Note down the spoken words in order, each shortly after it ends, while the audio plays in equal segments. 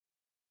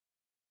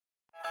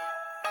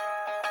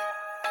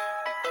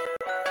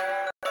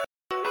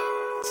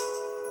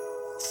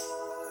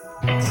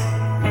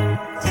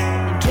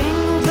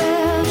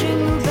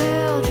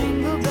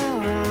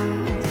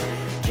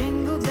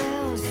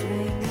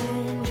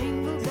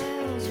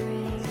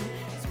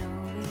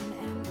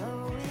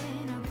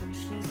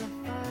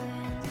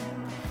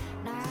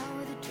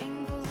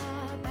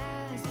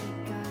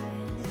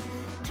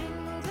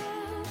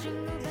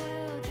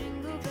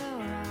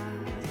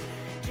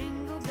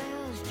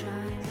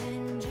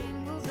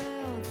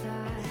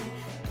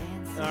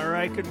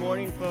Good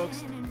morning,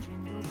 folks.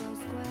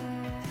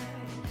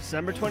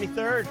 December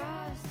 23rd,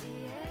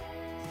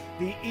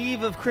 the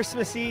eve of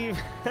Christmas Eve.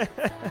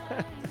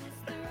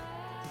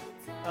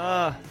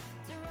 I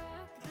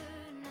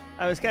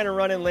was kind of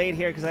running late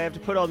here because I have to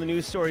put all the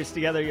news stories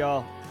together,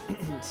 y'all.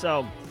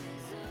 So,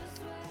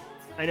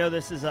 I know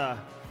this is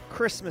a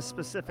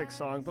Christmas-specific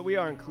song, but we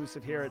are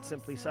inclusive here at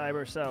Simply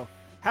Cyber. So,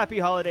 happy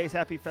holidays,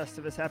 happy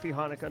Festivus, happy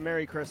Hanukkah,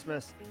 Merry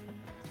Christmas,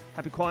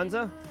 happy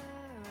Kwanzaa.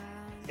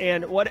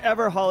 And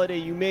whatever holiday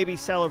you may be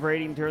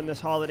celebrating during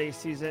this holiday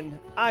season,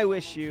 I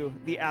wish you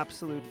the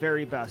absolute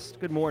very best.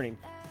 Good morning.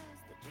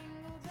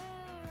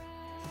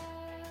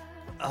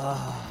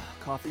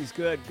 Coffee's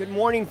good. Good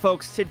morning,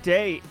 folks.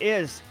 Today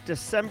is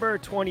December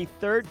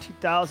 23rd,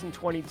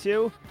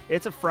 2022.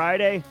 It's a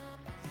Friday.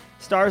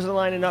 Stars are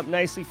lining up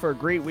nicely for a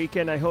great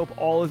weekend. I hope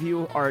all of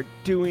you are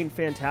doing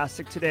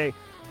fantastic today.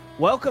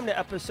 Welcome to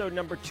episode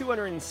number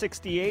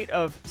 268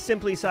 of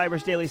Simply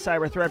Cyber's Daily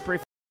Cyber Threat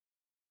Briefing.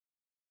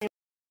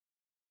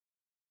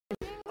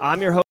 I'm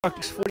your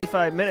host,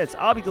 45 minutes.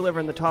 I'll be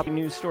delivering the top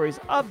news stories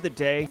of the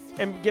day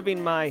and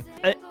giving my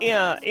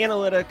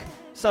analytic,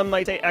 some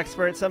might say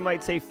expert, some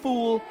might say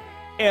fool,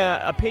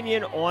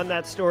 opinion on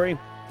that story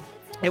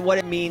and what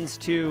it means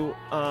to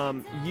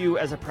you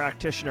as a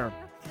practitioner.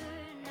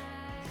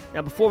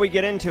 Now, before we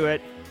get into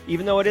it,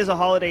 even though it is a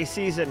holiday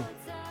season,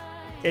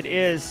 it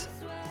is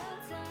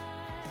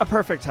a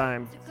perfect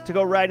time to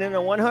go right in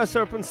a one-horse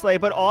open sleigh,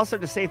 but also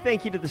to say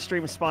thank you to the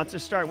stream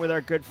sponsors, starting with our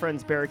good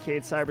friends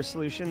Barricade Cyber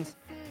Solutions.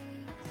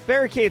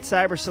 Barricade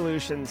Cyber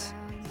Solutions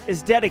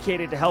is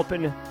dedicated to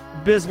helping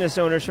business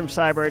owners from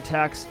cyber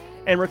attacks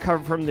and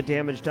recover from the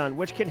damage done,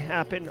 which can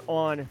happen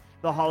on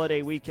the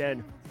holiday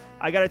weekend.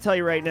 I got to tell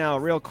you right now,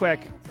 real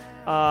quick,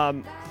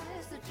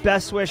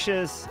 best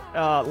wishes,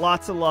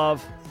 lots of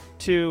love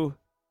to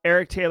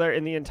Eric Taylor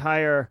and the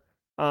entire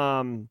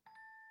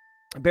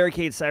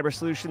Barricade Cyber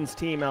Solutions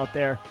team out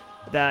there,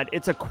 that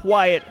it's a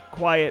quiet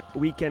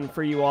weekend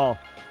for you all.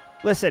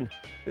 Listen,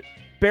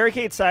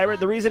 Barricade Cyber,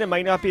 the reason it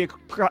might not be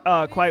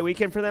a quiet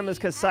weekend for them is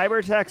because cyber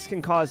attacks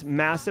can cause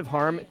massive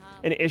harm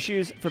and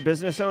issues for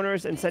business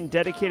owners and send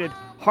dedicated,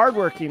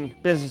 hardworking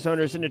business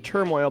owners into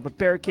turmoil. But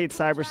Barricade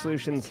Cyber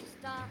Solutions,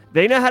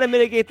 they know how to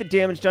mitigate the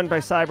damage done by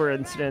cyber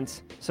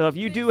incidents. So if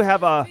you do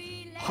have a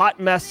hot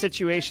mess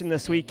situation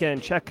this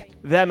weekend, check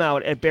them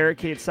out at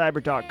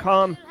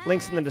barricadecyber.com.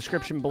 Links in the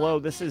description below.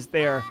 This is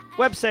their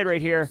website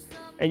right here,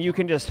 and you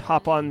can just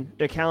hop on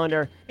the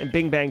calendar and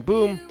bing, bang,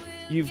 boom,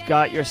 you've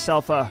got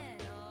yourself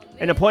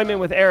an appointment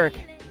with Eric.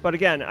 But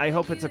again, I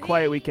hope it's a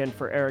quiet weekend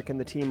for Eric and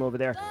the team over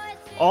there.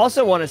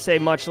 Also want to say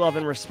much love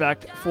and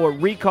respect for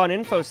Recon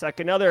InfoSec,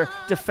 another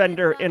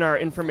defender in our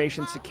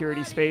information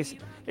security space.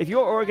 If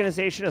your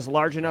organization is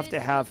large enough to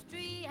have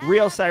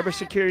real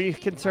cybersecurity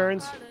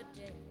concerns,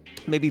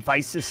 maybe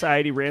Vice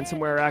Society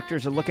ransomware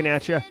actors are looking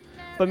at you,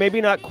 but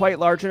maybe not quite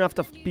large enough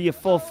to be a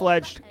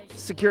full-fledged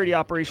security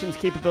operations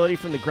capability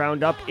from the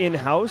ground up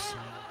in-house,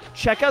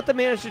 check out the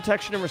managed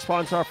detection and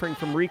response offering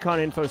from Recon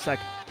InfoSec.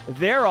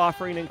 Their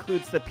offering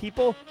includes the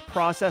people,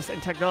 process,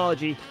 and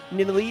technology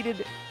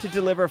needed to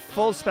deliver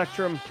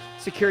full-spectrum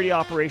security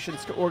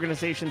operations to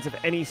organizations of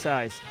any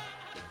size.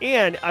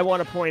 And I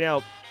want to point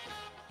out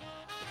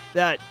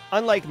that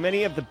unlike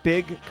many of the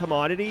big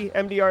commodity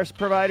MDRs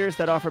providers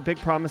that offer big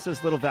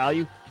promises, little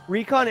value,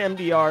 Recon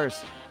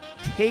MDRs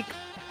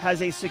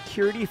has a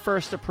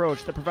security-first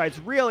approach that provides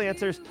real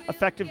answers,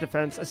 effective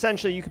defense.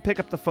 Essentially, you can pick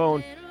up the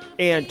phone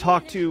and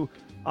talk to,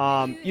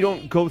 you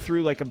don't go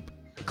through like a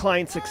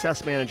client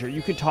success manager.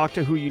 You can talk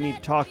to who you need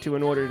to talk to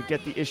in order to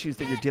get the issues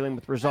that you're dealing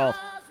with resolved.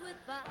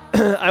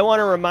 I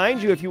want to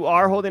remind you, if you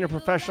are holding a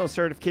professional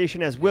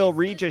certification, as Will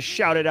Reed just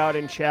shouted out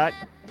in chat,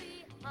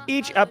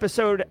 each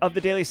episode of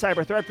the Daily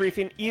Cyber Threat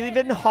Briefing,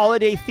 even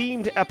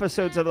holiday-themed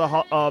episodes of the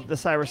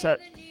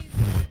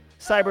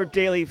Cyber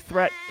Daily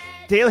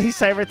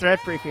Cyber Threat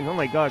Briefing, oh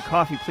my God,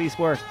 coffee, please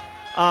work,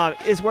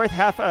 is worth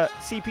half a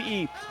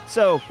CPE.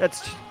 So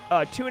that's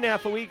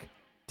 2.5 a week,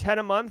 10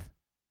 a month.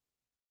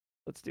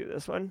 Let's do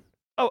this one.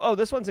 Oh,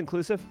 this one's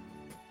inclusive.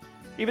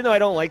 Even though I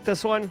don't like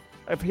this one,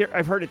 I've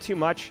heard it too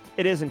much.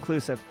 It is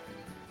inclusive.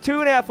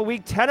 2.5 a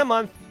week, 10 a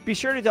month. Be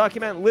sure to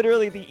document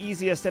literally the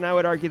easiest and I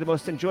would argue the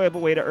most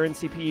enjoyable way to earn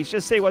CPEs.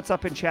 Just say what's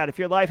up in chat. If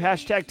you're live,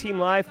 hashtag Team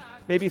Live.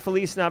 Maybe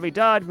Feliz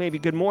Navidad. Maybe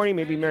Good Morning.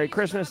 Maybe Merry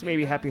Christmas.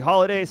 Maybe Happy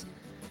Holidays.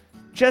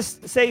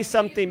 Just say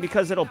something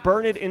because it'll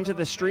burn it into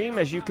the stream.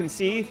 As you can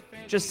see,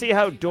 just see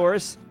how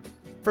Doris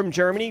from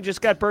Germany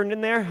just got burned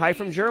in there. Hi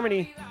from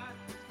Germany.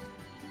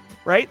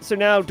 Right? So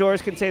now Doris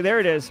can say,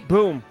 there it is.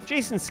 Boom.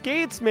 Jason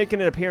Skates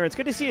making an appearance.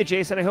 Good to see you,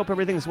 Jason. I hope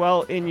everything's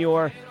well in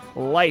your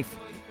life.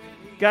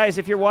 Guys,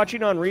 if you're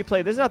watching on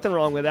replay, there's nothing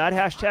wrong with that.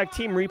 Hashtag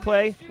Team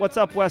Replay. What's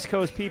up, West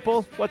Coast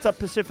people? What's up,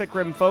 Pacific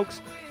Rim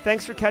folks?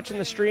 Thanks for catching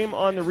the stream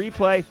on the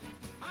replay.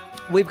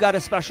 We've got a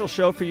special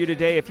show for you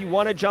today. If you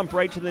want to jump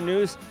right to the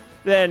news,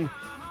 then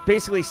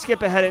basically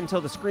skip ahead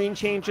until the screen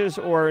changes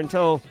or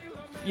until,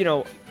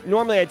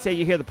 normally I'd say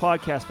you hear the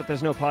podcast, but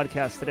there's no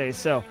podcast today.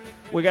 So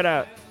we got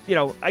to,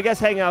 I guess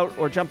hang out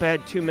or jump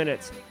ahead 2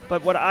 minutes.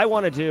 But what I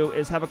want to do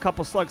is have a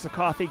couple slugs of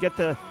coffee, get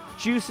the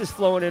juices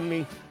flowing in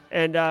me,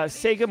 and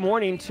say good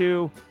morning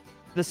to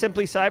the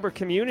Simply Cyber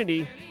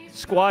community,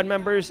 squad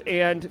members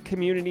and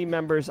community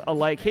members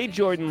alike. Hey,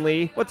 Jordan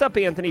Lee. What's up,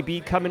 Anthony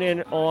B? Coming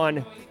in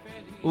on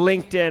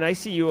LinkedIn. I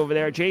see you over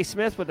there. Jay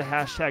Smith with the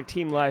hashtag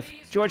Team Life.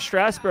 George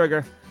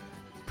Strasburger.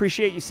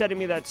 Appreciate you sending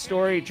me that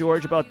story,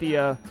 George, about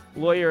the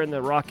lawyer and the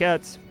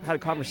Rockettes. Had a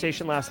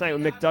conversation last night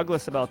with Mick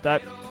Douglas about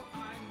that.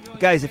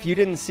 Guys, if you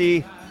didn't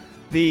see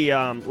the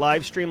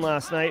live stream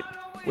last night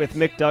with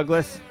Mick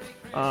Douglas,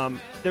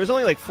 there was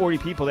only like 40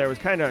 people there. It was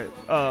kind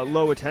of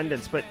low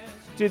attendance. But,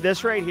 dude,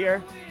 this right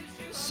here,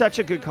 such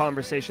a good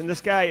conversation.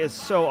 This guy is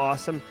so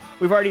awesome.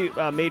 We've already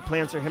made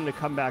plans for him to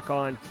come back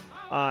on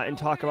and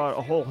talk about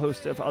a whole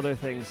host of other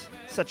things.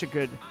 Such a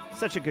good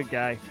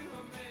guy.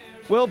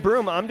 Will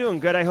Broom, I'm doing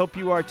good. I hope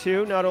you are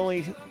too. Not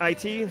only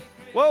IT.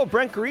 Whoa,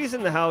 Brent Garee's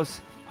in the house.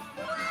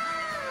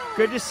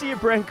 Good to see you,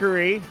 Brent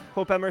Garee.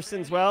 Hope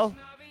Emerson's well.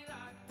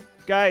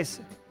 Guys,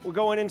 we're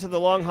going into the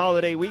long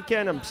holiday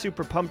weekend. I'm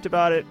super pumped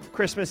about it.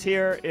 Christmas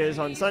here is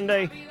on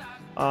Sunday.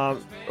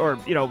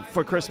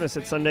 For Christmas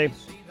it's Sunday.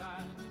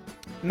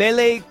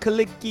 Mele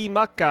Kaliki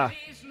Maka.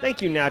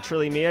 Thank you,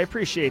 Naturally Me. I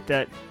appreciate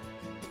that.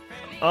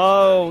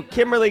 Oh,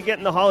 Kimberly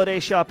getting the holiday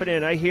shopping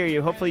in. I hear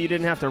you. Hopefully you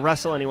didn't have to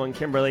wrestle anyone,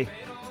 Kimberly.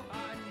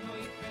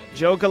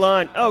 Joe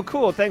Gallant. Oh,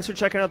 cool. Thanks for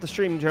checking out the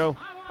stream, Joe.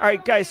 All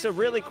right, guys, so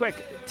really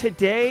quick.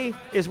 Today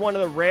is one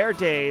of the rare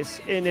days,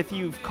 and if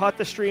you've caught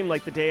the stream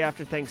like the day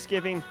after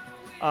Thanksgiving,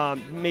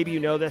 maybe you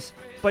know this,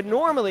 but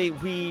normally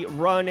we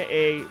run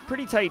a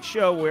pretty tight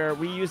show where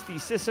we use the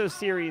CISO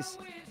Series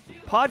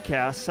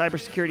podcast,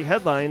 Cybersecurity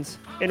Headlines,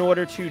 in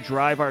order to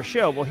drive our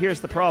show. Well, here's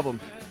the problem.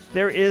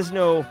 There is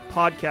no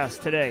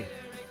podcast today.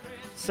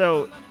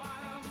 So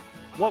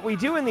what we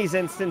do in these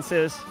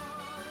instances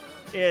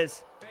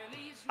is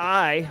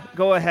I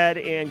go ahead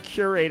and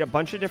curate a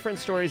bunch of different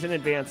stories in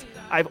advance.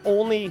 I've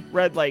only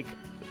read like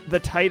the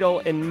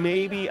title and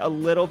maybe a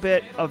little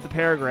bit of the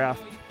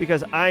paragraph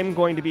because I'm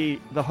going to be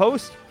the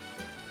host,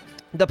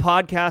 the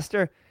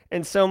podcaster,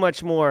 and so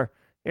much more.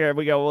 Here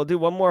we go. We'll do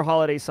one more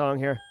holiday song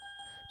here.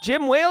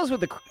 Jim Wales with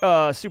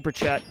the super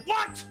chat.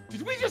 What?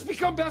 Did we just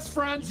become best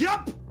friends?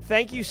 Yep.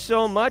 Thank you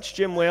so much,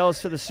 Jim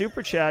Wales, for the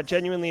super chat.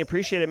 Genuinely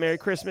appreciate it. Merry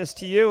Christmas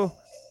to you.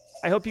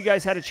 I hope you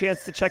guys had a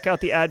chance to check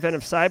out the Advent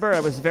of Cyber. I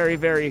was very,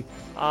 very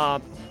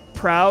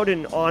proud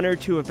and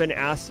honored to have been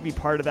asked to be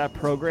part of that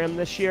program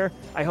this year.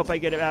 I hope I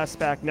get asked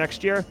back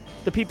next year.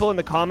 The people in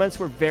the comments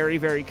were very,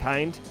 very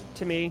kind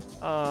to me,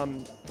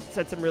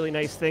 said some really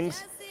nice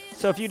things.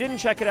 So if you didn't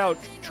check it out,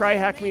 Try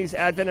Hack Me's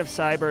Advent of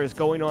Cyber is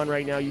going on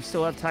right now. You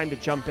still have time to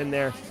jump in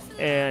there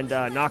and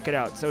knock it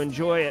out. So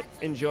enjoy it.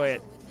 Enjoy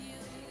it.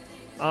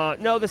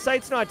 No, the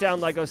site's not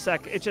down,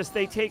 LegoSec. It's just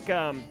they take...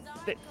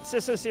 the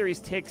CISO Series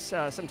takes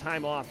some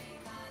time off.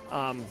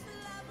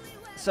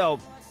 So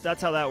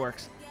that's how that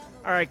works.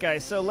 All right,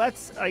 guys. So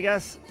let's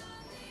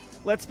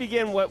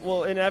begin what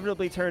will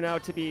inevitably turn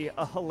out to be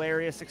a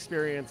hilarious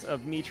experience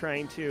of me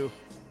trying to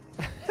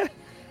do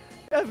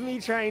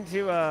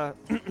the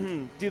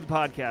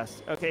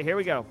podcast. Okay, here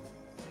we go.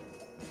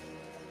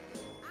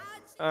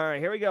 All right,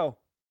 here we go.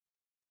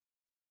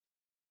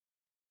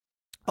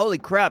 Holy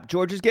crap,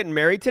 George is getting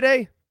married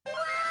today?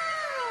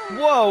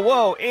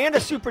 Whoa, and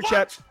a super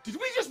chat. Did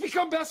we just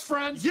become best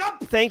friends? Yep.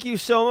 Thank you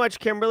so much,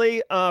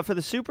 Kimberly, for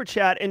the super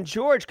chat. And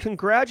George,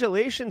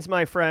 congratulations,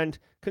 my friend.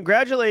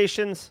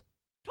 Congratulations.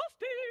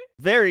 Toasty.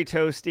 Very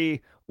toasty.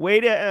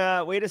 Way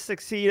to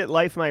succeed at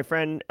life, my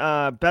friend.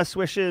 Best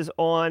wishes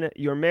on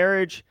your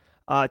marriage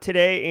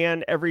today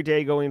and every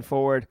day going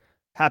forward.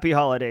 Happy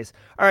holidays.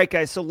 All right,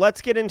 guys, so let's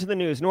get into the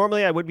news.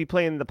 Normally, I would be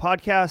playing the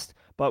podcast,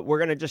 but we're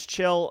going to just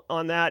chill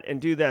on that and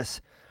do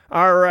this.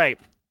 All right.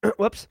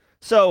 Whoops.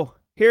 So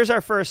here's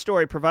our first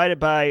story provided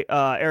by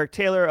Eric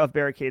Taylor of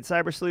Barricade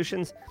Cyber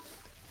Solutions.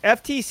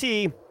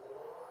 FTC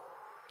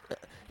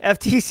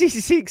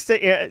seeks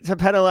to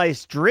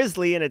penalize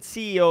Drizzly and its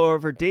CEO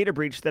over data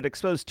breach that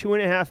exposed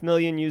 2.5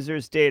 million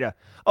users' data.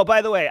 Oh,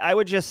 by the way, I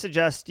would just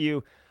suggest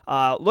you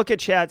look at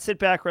chat, sit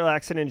back,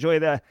 relax, and enjoy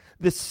the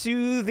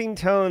soothing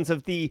tones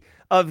of the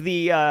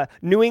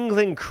New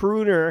England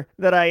crooner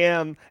that I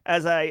am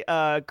as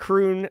I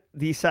croon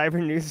the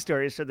cyber news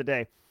stories for the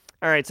day.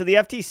 All right, so the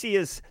FTC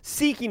is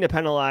seeking to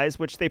penalize,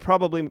 which they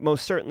probably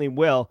most certainly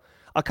will,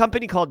 a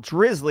company called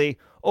Drizzly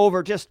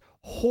over just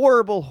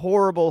horrible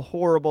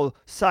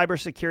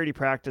cybersecurity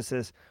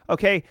practices.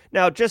 Okay,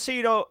 now just so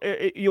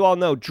you all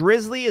know,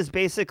 Drizzly is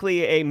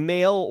basically a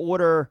mail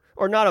order,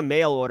 or not a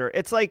mail order.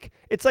 It's like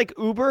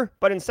Uber,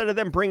 but instead of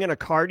them bringing a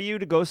car to you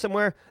to go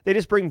somewhere, they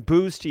just bring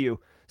booze to you.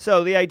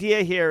 So the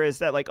idea here is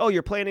that, like, oh,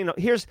 you're planning.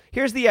 Here's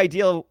the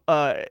ideal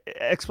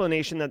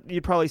explanation that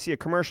you'd probably see a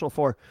commercial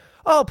for.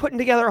 Oh, putting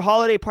together a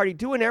holiday party,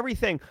 doing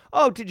everything.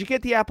 Oh, did you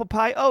get the apple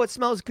pie? Oh, it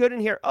smells good in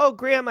here. Oh,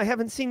 Graham, I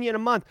haven't seen you in a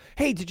month.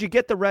 Hey, did you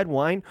get the red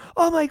wine?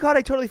 Oh my God,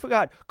 I totally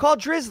forgot. Call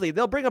Drizzly.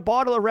 They'll bring a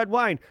bottle of red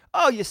wine.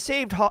 Oh, you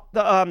saved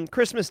the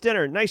Christmas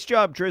dinner. Nice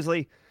job,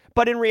 Drizzly.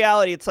 But in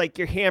reality, it's like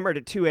you're hammered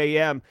at 2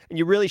 a.m. and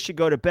you really should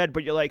go to bed,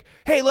 but you're like,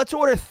 hey, let's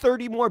order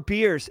 30 more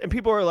beers. And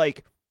people are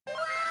like,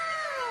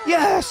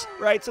 yes,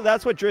 right? So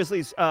that's what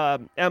Drizzly's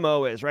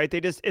MO is, right?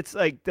 It's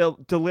like they'll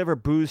deliver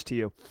booze to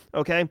you,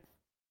 okay?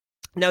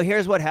 Now,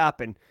 here's what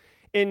happened.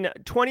 In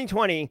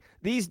 2020,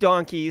 these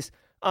donkeys,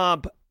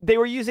 they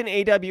were using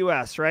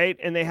AWS, right?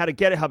 And they had a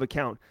GitHub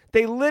account.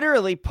 They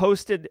literally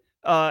posted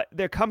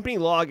their company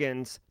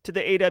logins to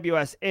the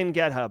AWS in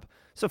GitHub.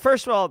 So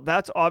first of all,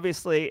 that's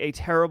obviously a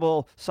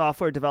terrible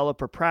software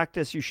developer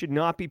practice. You should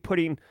not be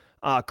putting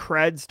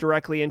creds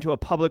directly into a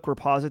public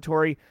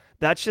repository.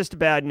 That's just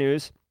bad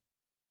news.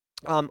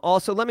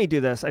 Also, let me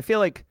do this. I feel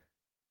like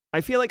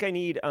I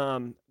need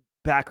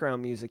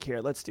background music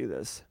here. Let's do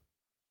this.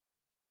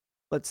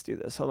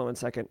 Hold on one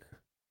second.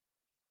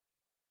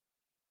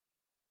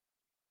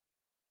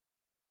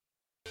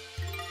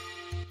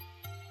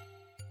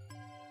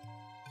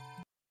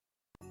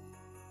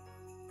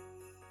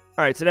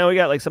 All right, so now we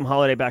got like some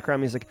holiday background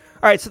music.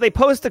 All right, so they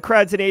post the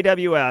creds in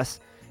AWS,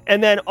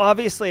 and then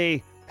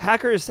obviously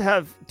hackers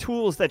have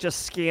tools that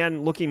just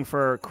scan looking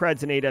for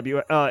creds in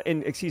AWS,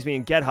 in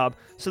GitHub.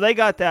 So they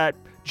got that,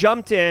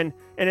 jumped in,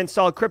 and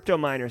installed crypto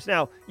miners.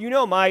 Now, you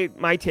know my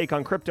take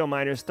on crypto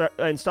miners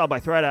installed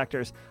by threat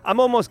actors. I'm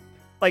almost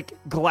like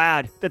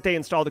glad that they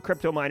installed a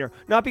crypto miner,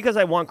 not because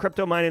I want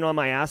crypto mining on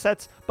my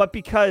assets, but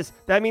because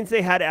that means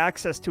they had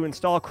access to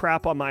install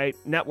crap on my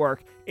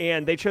network,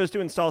 and they chose to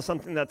install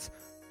something that's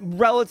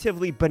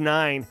relatively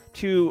benign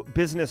to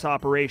business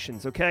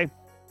operations. Okay,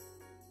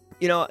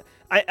 you know,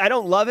 I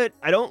don't love it.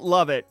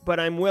 But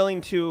I'm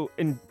willing to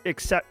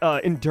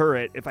endure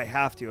it if I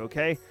have to.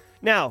 Okay.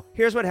 Now,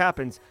 here's what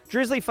happens.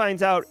 Drizzly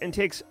finds out and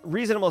takes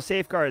reasonable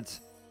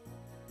safeguards.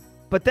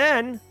 But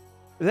then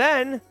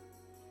the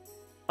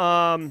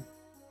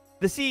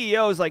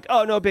CEO is like,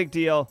 oh, no big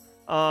deal.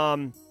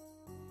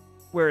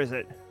 Where is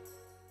it?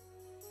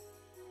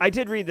 I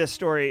did read this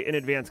story in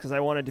advance because I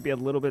wanted to be a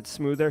little bit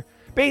smoother.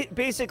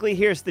 Basically,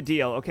 here's the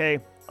deal, okay?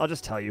 I'll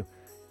just tell you,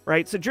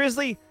 right? So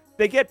Drizzly,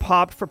 they get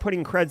popped for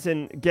putting creds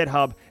in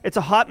GitHub. It's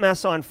a hot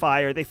mess on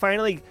fire. They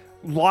finally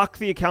lock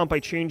the account by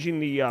changing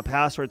the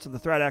password so the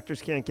threat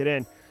actors can't get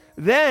in.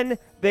 Then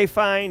they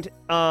find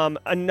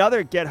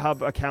another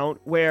GitHub account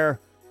where,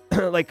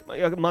 like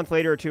a month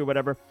later or two,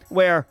 whatever,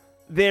 where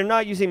they're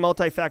not using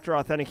multi-factor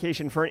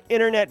authentication for an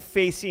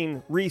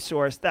internet-facing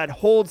resource that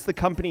holds the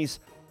company's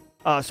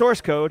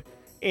source code.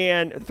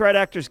 And threat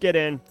actors get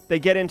in, they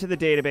get into the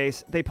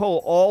database, they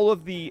pull all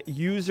of the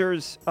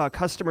users'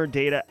 customer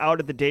data out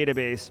of the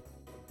database.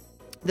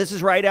 This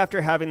is right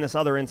after having this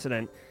other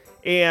incident.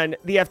 And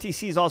the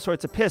FTC is all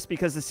sorts of pissed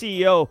because the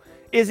CEO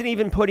isn't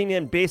even putting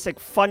in basic,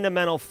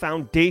 fundamental,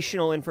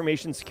 foundational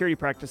information security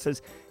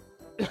practices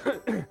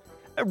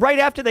right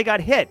after they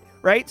got hit,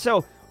 right?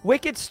 So,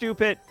 wicked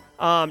stupid,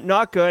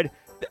 not good.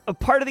 A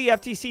part of the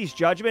FTC's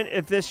judgment,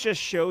 if this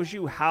just shows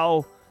you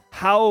how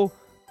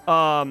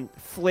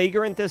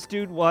flagrant this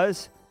dude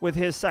was with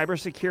his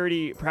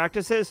cybersecurity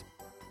practices,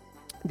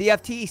 the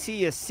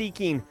FTC is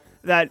seeking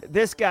that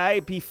this guy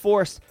be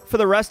forced for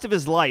the rest of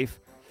his life.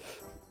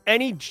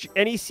 Any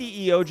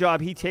CEO job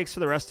he takes for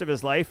the rest of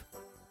his life,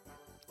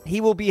 he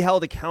will be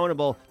held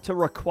accountable to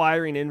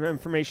requiring an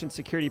information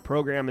security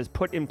program is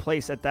put in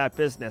place at that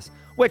business,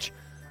 which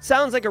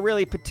sounds like a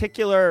really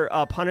particular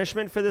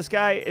punishment for this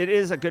guy. It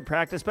is a good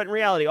practice, but in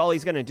reality, all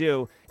he's going to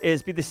do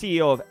is be the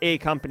CEO of a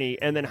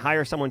company and then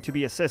hire someone to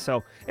be a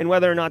CISO. And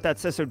whether or not that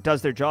CISO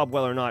does their job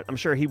well or not, I'm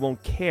sure he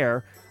won't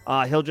care.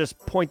 He'll just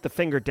point the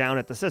finger down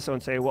at the CISO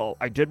and say, well,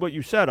 I did what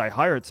you said. I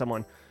hired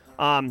someone.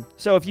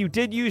 So if you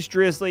did use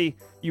Drizzly,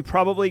 you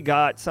probably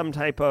got some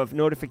type of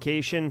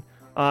notification.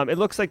 It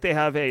looks like they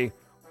have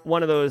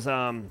one of those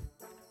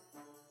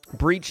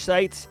breach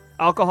sites,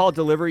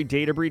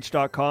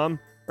 alcoholdeliverydataBreach.com,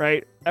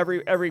 right?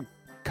 Every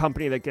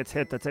company that gets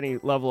hit that's any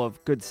level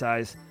of good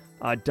size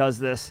does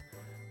this.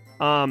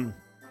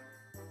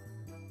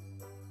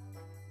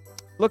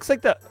 Looks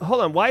like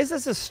hold on, why is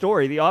this a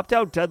story? The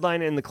opt-out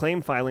deadline and the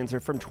claim filings are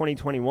from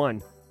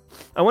 2021.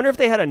 I wonder if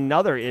they had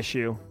another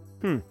issue.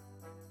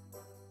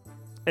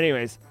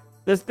 Anyways,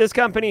 this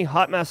company,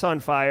 hot mess on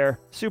fire,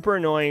 super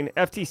annoying.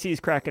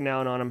 FTC's cracking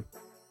down on them.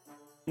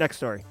 Next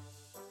story.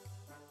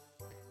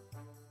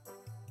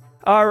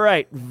 All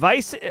right,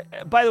 Vice.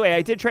 By the way,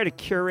 I did try to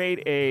curate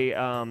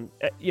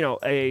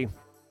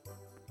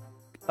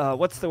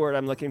what's the word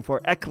I'm looking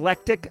for?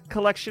 Eclectic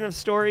collection of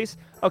stories.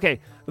 Okay,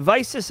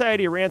 Vice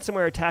Society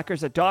ransomware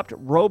attackers adopt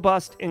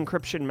robust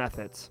encryption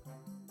methods.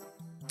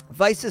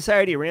 Vice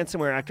Society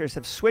ransomware actors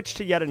have switched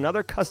to yet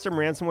another custom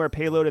ransomware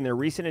payload in their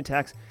recent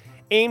attacks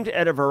aimed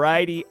at a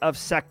variety of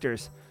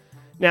sectors.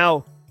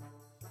 Now,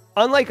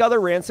 Unlike other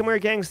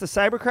ransomware gangs, the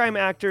cybercrime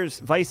actors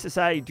Vice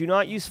Society do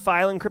not use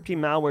file encrypting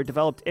malware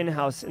developed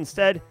in-house.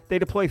 Instead, they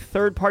deploy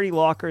third-party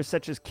lockers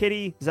such as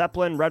Kitty,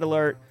 Zeppelin, Red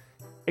Alert,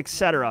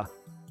 etc.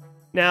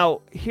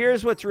 Now,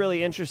 here's what's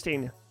really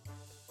interesting.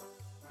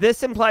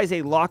 This implies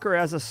a locker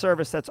as a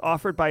service that's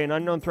offered by an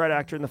unknown threat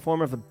actor in the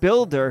form of a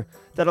builder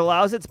that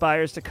allows its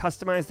buyers to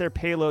customize their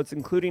payloads,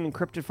 including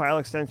encrypted file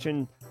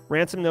extension,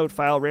 ransom note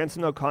file,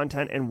 ransom note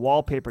content, and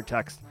wallpaper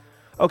text.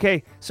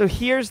 Okay, so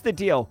here's the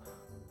deal.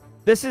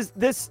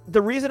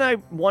 The reason I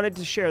wanted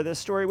to share this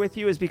story with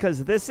you is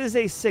because this is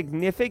a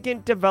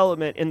significant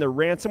development in the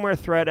ransomware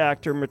threat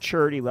actor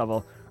maturity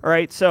level. All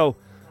right, so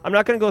I'm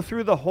not going to go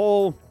through the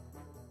whole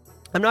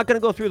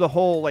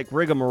like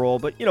rigmarole,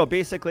 but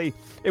basically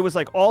it was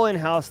like all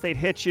in-house. They'd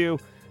hit you.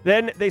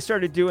 Then they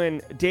started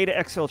doing data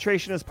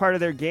exfiltration as part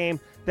of their game.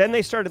 Then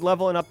they started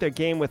leveling up their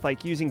game with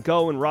like using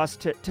Go and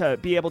Rust to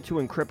be able to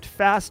encrypt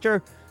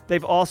faster.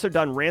 They've also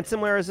done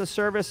ransomware as a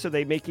service, so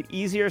they make it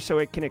easier so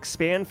it can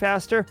expand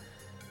faster.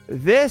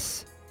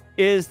 This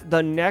is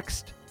the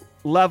next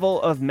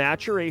level of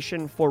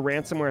maturation for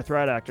ransomware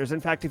threat actors. In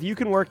fact, if you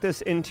can work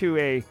this into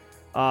a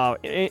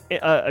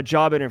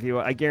job interview,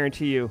 I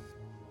guarantee you,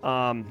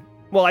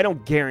 well, I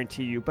don't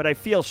guarantee you, but I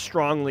feel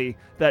strongly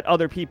that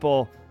other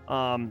people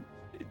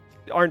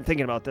aren't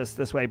thinking about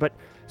this way. But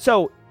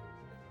so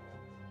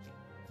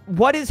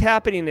what is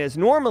happening is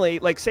normally,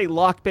 like say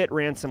Lockbit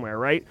ransomware,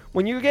 right?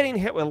 When you're getting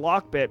hit with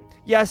Lockbit,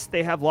 yes,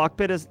 they have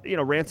Lockbit as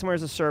ransomware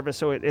as a service,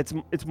 so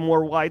it's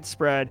more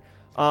widespread.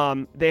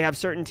 They have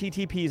certain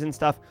TTPs and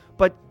stuff,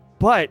 but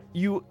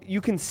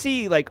you can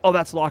see like, oh,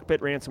 that's Lockbit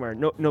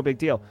ransomware, no big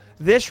deal.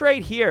 This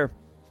right here,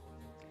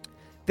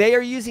 they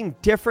are using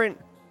different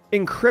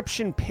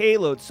encryption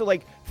payloads. So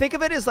like think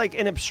of it as like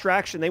an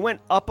abstraction. They went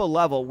up a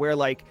level where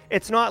like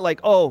it's not like,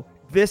 oh,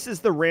 this is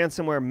the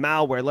ransomware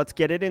malware, let's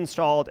get it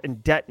installed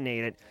and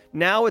detonate it.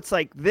 Now it's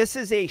like this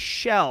is a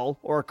shell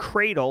or a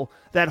cradle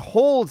that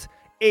holds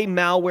a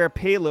malware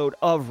payload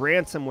of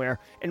ransomware,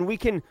 and we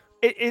can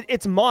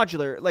it's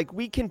modular. Like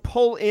we can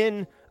pull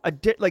in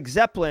like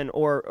Zeppelin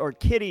or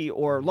Kitty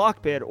or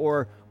Lockbit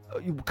or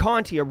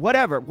Conti or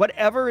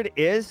whatever it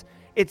is.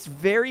 It's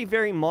very,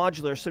 very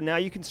modular. So now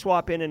you can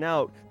swap in and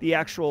out the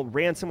actual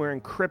ransomware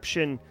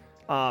encryption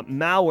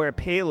malware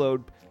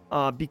payload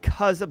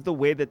because of the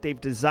way that they've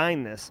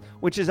designed this,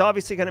 which is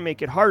obviously going to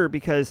make it harder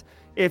because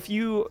if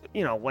you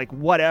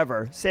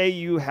say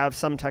you have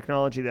some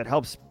technology that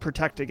helps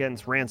protect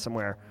against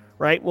ransomware,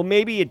 right? Well,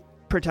 maybe it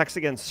protects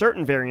against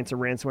certain variants of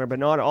ransomware, but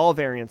not all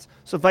variants.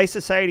 So Vice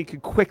Society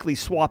could quickly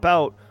swap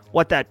out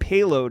what that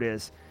payload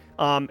is.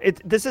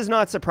 This is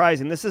not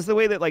surprising. This is the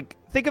way that, like,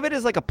 think of it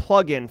as like a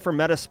plugin for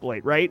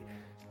Metasploit, right?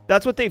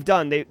 That's what they've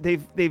done.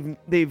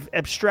 They've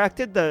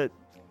abstracted the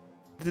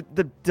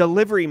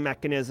delivery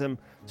mechanism,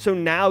 so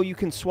now you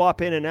can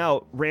swap in and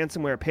out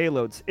ransomware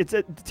payloads.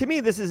 To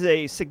me, this is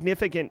a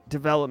significant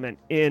development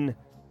in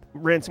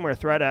ransomware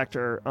threat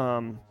actor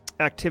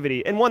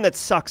activity, and one that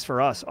sucks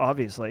for us,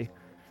 obviously.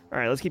 All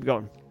right, let's keep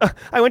going.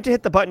 I went to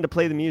hit the button to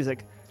play the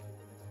music.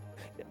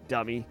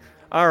 Dummy.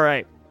 All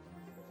right.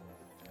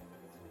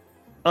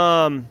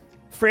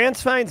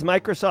 France fines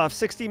Microsoft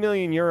 60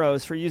 million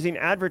euros for using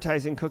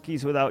advertising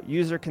cookies without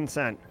user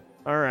consent.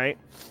 All right,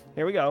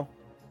 here we go.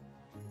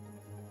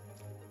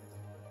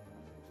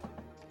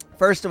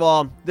 First of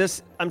all,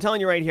 I'm telling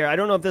you right here, I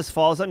don't know if this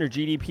falls under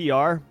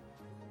GDPR.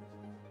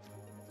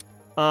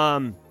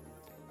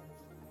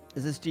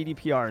 Is this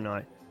GDPR or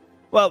not?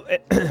 Well,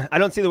 I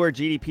don't see the word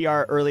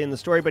GDPR early in the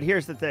story, but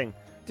here's the thing.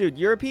 Dude,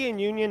 European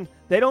Union,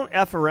 they don't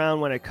F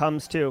around when it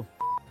comes to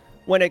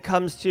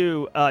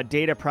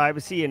data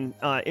privacy and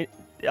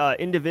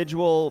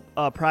individual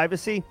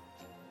privacy.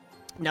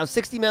 Now,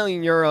 60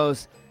 million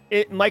euros,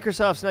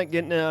 Microsoft's not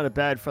getting it out of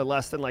bed for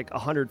less than like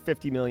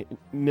 150 million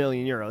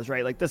euros,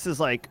 right? Like this is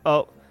like,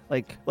 oh,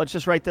 like let's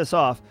just write this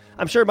off.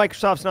 I'm sure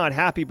Microsoft's not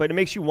happy, but it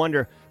makes you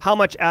wonder how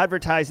much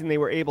advertising they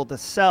were able to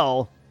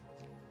sell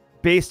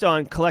based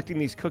on collecting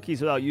these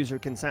cookies without user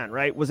consent,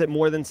 right? Was it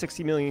more than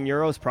 60 million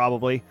euros?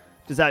 Probably.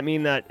 Does that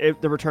mean that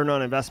if the return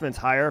on investment's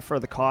higher for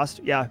the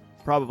cost? Yeah,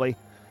 probably.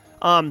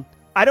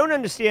 I don't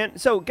understand.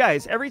 So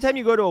guys, every time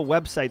you go to a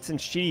website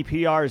since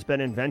GDPR has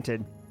been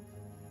invented,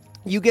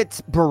 you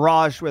get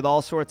barraged with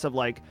all sorts of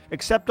like,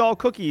 accept all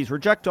cookies,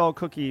 reject all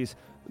cookies,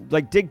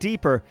 like dig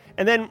deeper.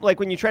 And then like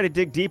when you try to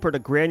dig deeper to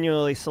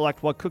granularly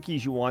select what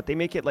cookies you want, they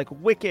make it like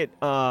wicked,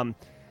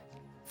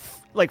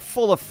 like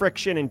full of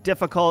friction and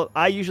difficult.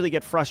 I usually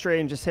get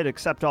frustrated and just hit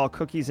accept all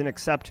cookies and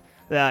accept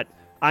that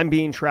I'm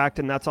being tracked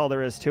and that's all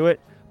there is to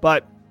it.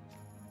 But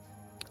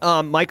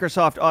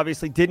Microsoft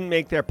obviously didn't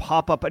make their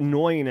pop-up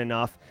annoying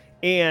enough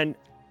and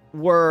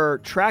were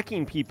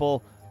tracking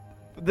people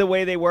the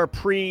way they were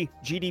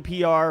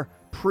pre-GDPR,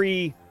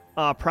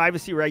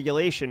 pre-privacy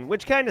regulation,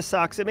 which kind of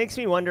sucks. It makes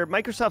me wonder,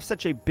 Microsoft's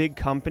such a big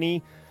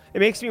company. It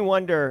makes me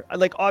wonder,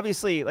 like,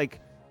 obviously,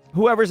 like,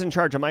 whoever's in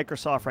charge of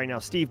Microsoft right now,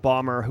 Steve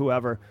Ballmer or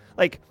whoever,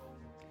 like,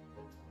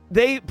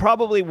 they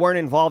probably weren't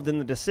involved in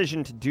the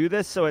decision to do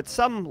this. So at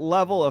some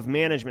level of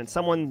management,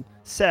 someone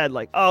said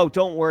like, "Oh,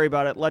 don't worry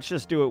about it. Let's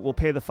just do it. We'll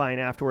pay the fine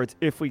afterwards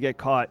if we get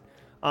caught."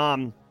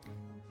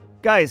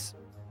 Guys,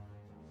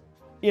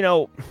 you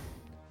know,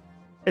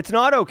 it's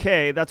not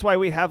okay. That's why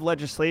we have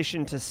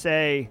legislation to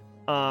say,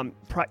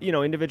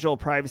 individual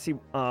privacy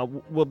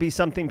will be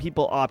something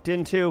people opt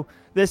into.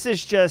 This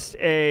is just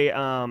a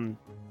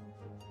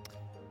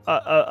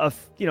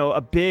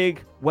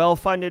big,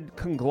 well-funded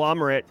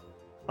conglomerate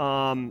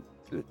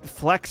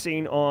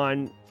flexing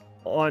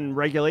on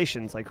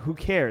regulations. Like, who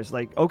cares?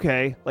 Like,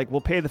 okay, like,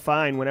 we'll pay the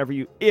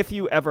fine if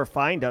you ever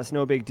find us,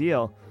 no big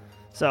deal.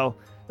 So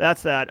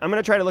that's that. I'm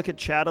going to try to look at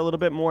chat a little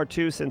bit more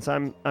too, since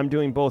I'm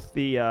doing both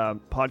the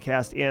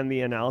podcast and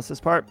the analysis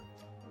part.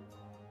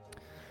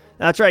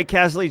 That's right.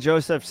 Casley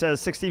Joseph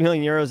says 60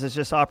 million euros is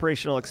just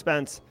operational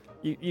expense.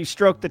 You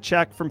stroke the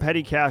check from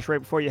petty cash right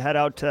before you head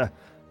out to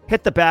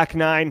hit the back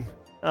nine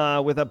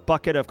with a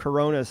bucket of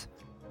Coronas.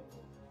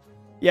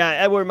 Yeah,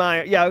 Edward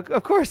Meyer. Yeah,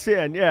 of course,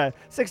 man. Yeah,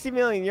 60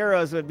 million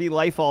euros would be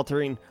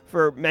life-altering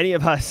for many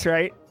of us,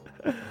 right?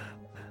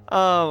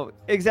 Oh,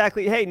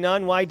 exactly. Hey,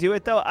 None, why do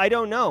it, though? I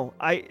don't know.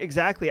 I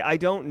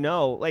don't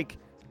know. Like,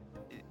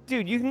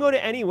 dude, you can go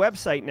to any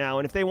website now,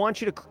 and if they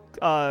want you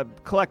to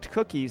collect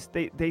cookies,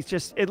 they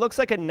just... It looks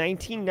like a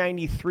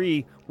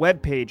 1993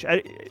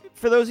 webpage.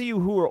 For those of you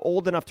who are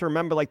old enough to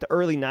remember, like, the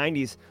early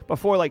 90s,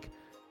 before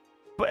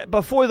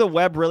the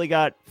web really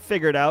got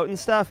figured out and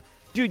stuff...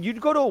 Dude,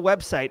 you'd go to a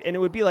website and it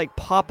would be like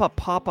pop-up,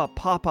 pop-up,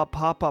 pop-up,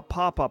 pop-up,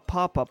 pop-up,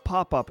 pop-up,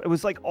 pop-up. It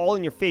was like all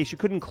in your face. You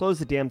couldn't close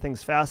the damn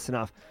things fast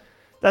enough.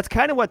 That's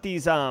kind of what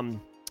these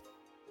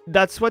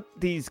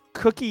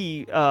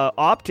cookie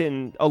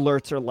opt-in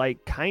alerts are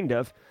like, kind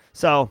of.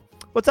 So,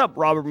 what's up,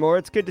 Robert Moore?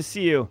 It's good to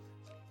see you.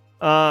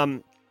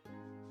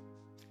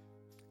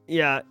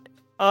 Yeah.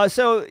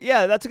 So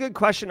that's a good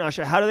question,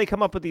 Asha. How do they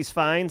come up with these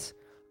fines?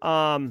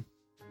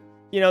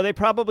 They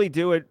probably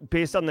do it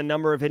based on the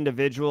number of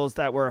individuals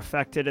that were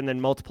affected and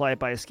then multiply it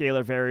by a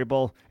scalar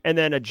variable and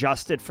then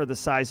adjust it for the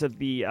size of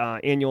the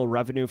annual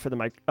revenue for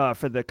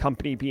the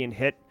company being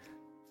hit.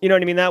 You know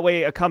what I mean? That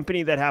way, a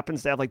company that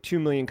happens to have like 2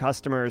 million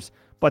customers,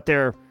 but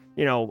they're,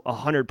 a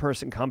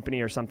 100-person company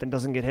or something,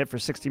 doesn't get hit for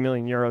 60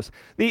 million euros.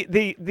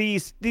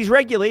 These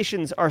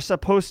regulations are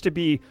supposed to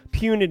be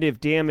punitive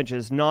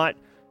damages, not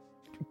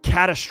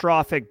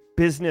catastrophic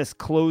business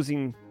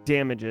closing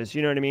damages.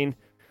 You know what I mean?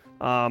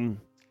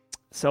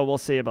 So we'll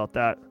see about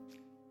that.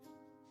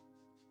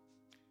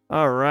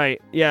 All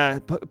right. Yeah,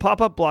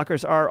 pop-up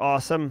blockers are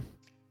awesome.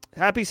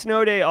 Happy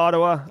snow day,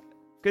 Ottawa.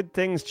 Good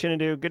things,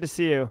 Chinadu. Good to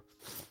see you.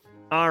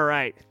 All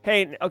right.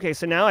 Hey, okay,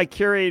 so now I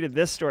curated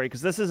this story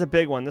because this is a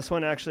big one. This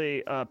one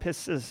actually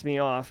pisses me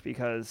off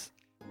because,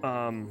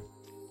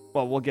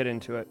 we'll get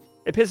into it.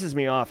 It pisses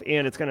me off,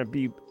 and this is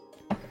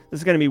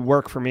going to be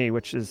work for me,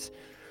 which is...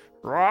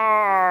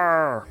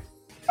 Rawr!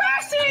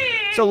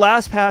 So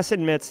LastPass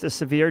admits the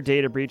severe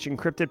data breach,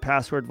 encrypted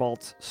password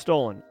vaults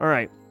stolen. All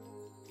right.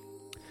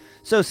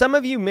 So some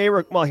of you may...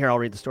 here, I'll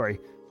read the story.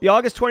 The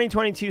August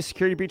 2022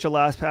 security breach of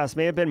LastPass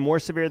may have been more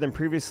severe than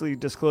previously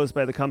disclosed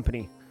by the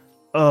company.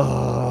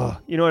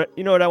 Ugh. You know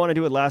what I want to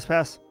do with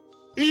LastPass?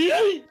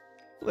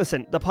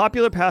 Listen, the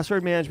popular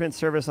password management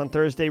service on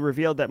Thursday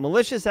revealed that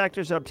malicious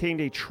actors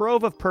obtained a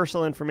trove of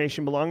personal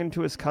information belonging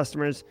to its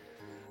customers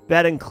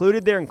that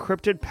included their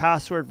encrypted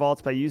password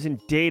vaults by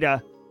using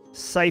data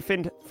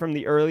siphoned from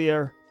the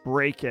earlier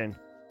break-in.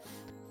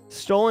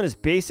 Stolen is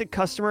basic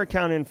customer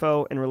account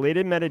info and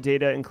related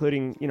metadata,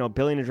 including,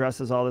 billing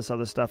addresses, all this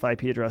other stuff,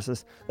 IP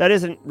addresses. That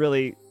isn't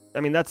really,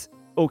 that's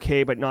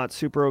okay, but not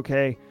super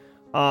okay.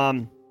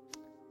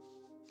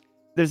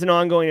 There's an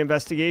ongoing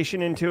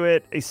investigation into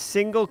it. A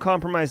single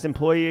compromised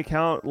employee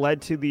account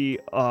led to the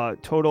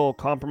total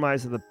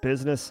compromise of the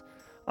business.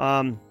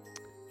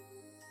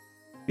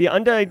 The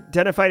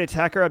unidentified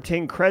attacker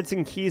obtained creds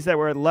and keys that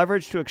were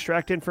leveraged to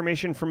extract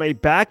information from a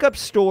backup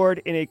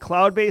stored in a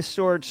cloud-based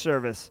storage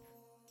service.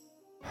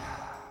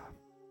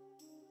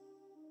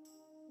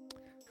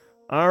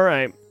 All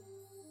right.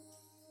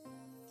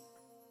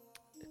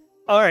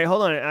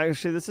 Hold on.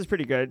 Actually, this is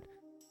pretty good.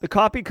 The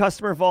copied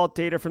customer vault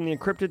data from the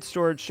encrypted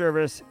storage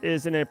service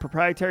is in a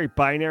proprietary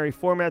binary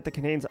format that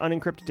contains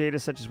unencrypted data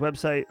such as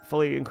website,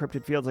 fully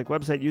encrypted fields like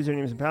website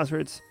usernames and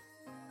passwords.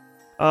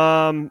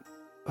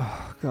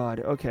 Oh, God.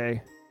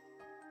 Okay.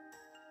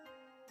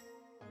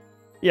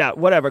 Yeah,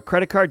 whatever.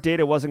 Credit card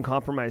data wasn't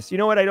compromised. You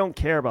know what? I don't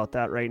care about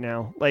that right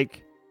now.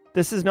 Like,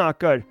 this is not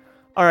good.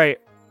 All right.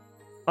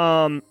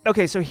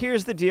 Okay, so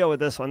here's the deal with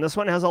this one. This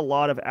one has a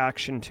lot of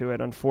action to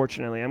it,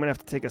 unfortunately. I'm going to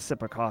have to take a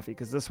sip of coffee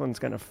because this one's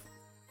going to...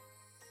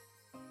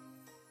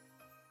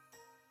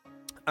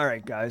 All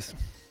right, guys.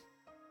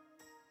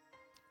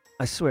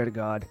 I swear to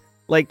God.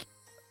 Like...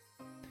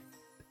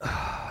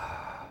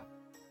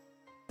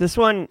 This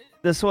one,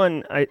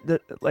 I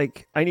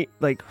need,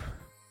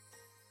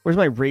 where's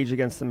my Rage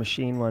Against the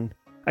Machine one?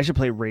 I should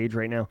play Rage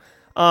right now.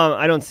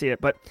 I don't see it,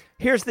 but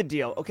here's the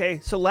deal, okay?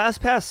 So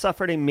LastPass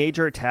suffered a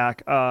major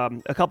attack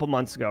a couple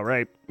months ago,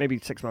 right? Maybe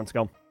 6 months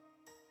ago.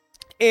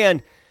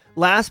 And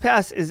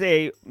LastPass is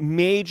a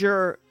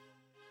major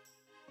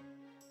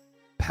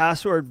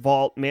password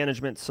vault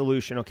management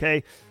solution,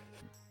 okay?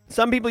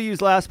 Some people use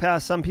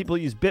LastPass, some people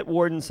use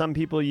Bitwarden, some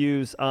people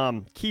use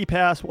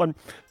KeePass,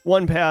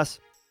 OnePass,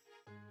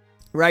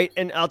 right?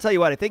 And I'll tell you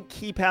what, I think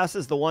KeePass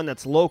is the one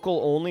that's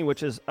local only,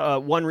 which is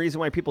one reason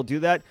why people do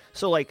that.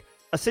 So like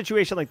a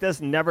situation like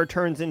this never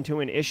turns into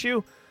an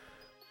issue.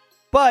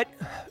 But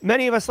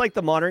many of us like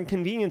the modern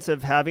convenience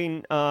of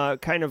having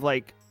kind of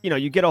like,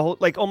 you get a whole,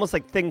 like almost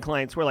like thin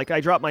clients where like I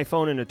drop my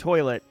phone in a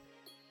toilet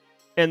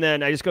and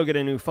then I just go get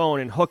a new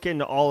phone and hook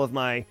into all of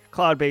my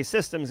cloud-based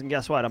systems. And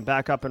guess what? I'm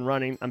back up and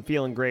running. I'm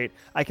feeling great.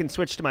 I can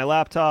switch to my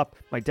laptop,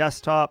 my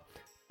desktop,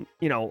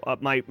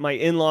 my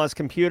in-laws'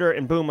 computer,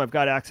 and boom, I've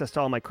got access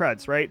to all my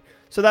creds, right?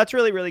 So that's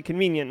really, really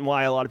convenient and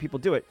why a lot of people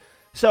do it.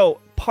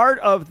 So part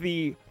of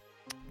the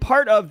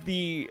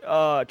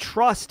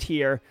trust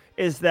here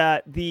is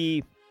that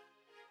the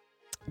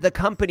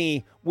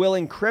company will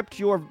encrypt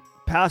your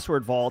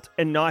password vault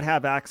and not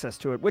have access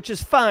to it, which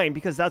is fine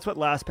because that's what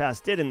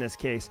LastPass did in this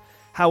case.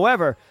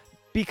 However,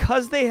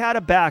 because they had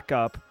a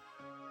backup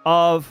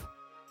of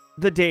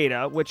the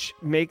data, which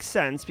makes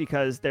sense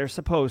because they're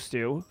supposed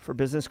to for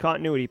business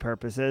continuity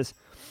purposes,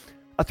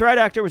 a threat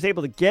actor was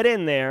able to get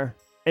in there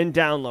and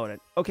download it.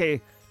 Okay,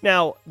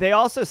 now they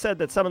also said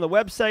that some of the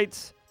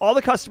websites, all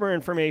the customer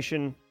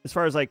information, as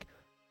far as like,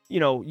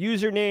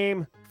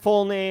 username,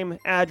 full name,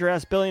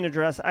 address, billing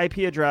address, IP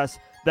address,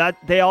 that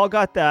they all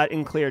got that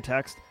in clear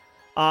text.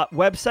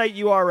 Website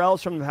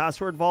URLs from the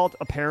password vault,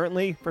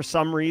 apparently, for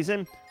some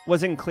reason,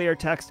 was in clear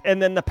text.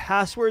 And then the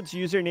passwords,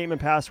 username,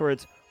 and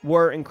passwords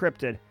were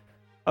encrypted.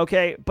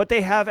 Okay, but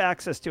they have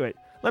access to it.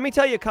 Let me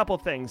tell you a couple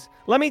things.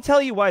 Let me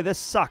tell you why this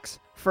sucks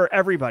for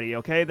everybody,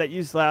 okay, that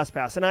used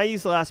LastPass. And I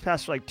used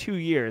LastPass for like 2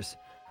 years.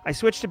 I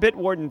switched to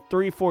Bitwarden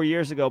 3-4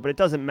 years ago, but it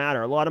doesn't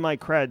matter. A lot of my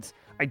creds,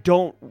 I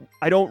don't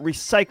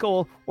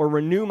recycle or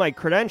renew my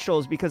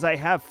credentials because I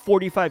have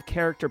 45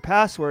 character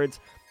passwords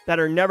that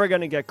are never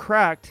going to get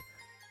cracked.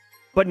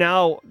 But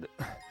now,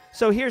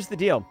 so here's the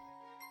deal.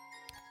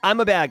 I'm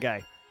a bad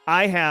guy.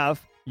 I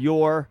have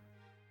your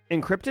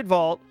encrypted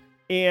vault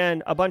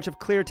and a bunch of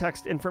clear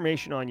text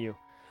information on you.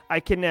 I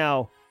can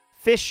now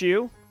phish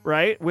you,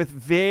 right, with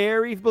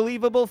very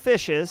believable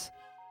phishes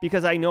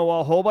because I know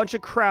a whole bunch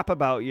of crap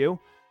about you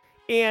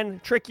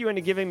and trick you into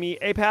giving me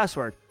a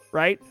password,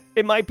 right?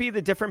 It might be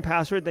the different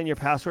password than your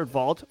password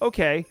vault.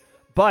 Okay,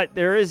 but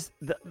there is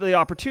the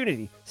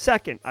opportunity.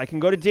 Second, I can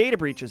go to data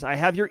breaches. I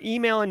have your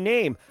email and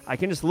name. I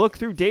can just look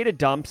through data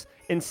dumps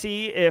and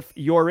see if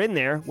you're in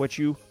there, which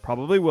you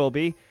probably will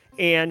be,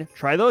 and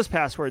try those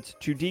passwords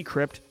to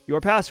decrypt your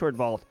password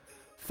vault.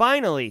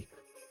 Finally,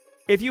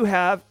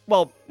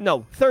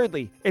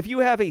 thirdly, if you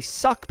have a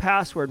suck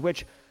password,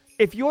 which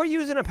if you're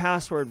using a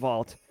password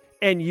vault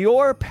and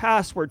your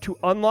password to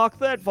unlock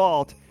that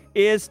vault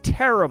is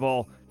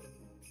terrible,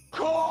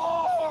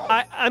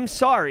 I'm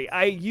sorry.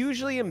 I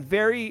usually am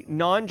very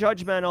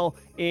non-judgmental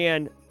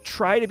and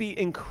try to be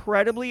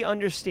incredibly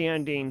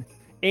understanding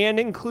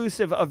and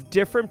inclusive of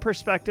different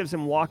perspectives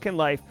and walk in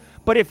life.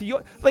 But if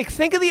you,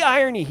 think of the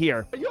irony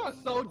here. You're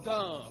so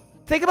dumb.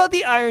 Think about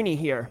the irony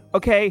here,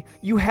 okay?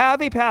 You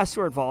have a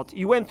password vault.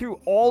 You went through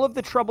all of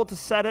the trouble to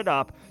set it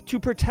up to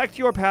protect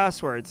your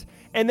passwords.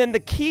 And then the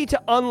key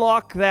to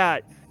unlock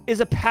that is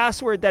a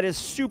password that is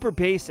super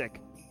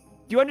basic.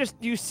 Do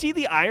you see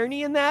the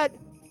irony in that?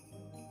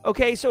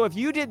 Okay, so if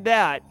you did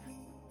that,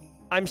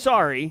 I'm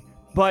sorry,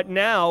 but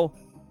now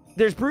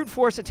there's brute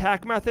force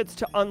attack methods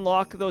to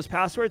unlock those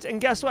passwords. And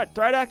guess what?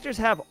 Threat actors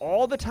have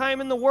all the time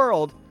in the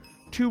world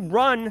to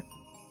run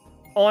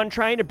on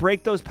trying to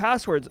break those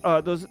passwords,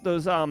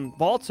 those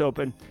vaults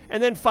open.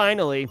 And then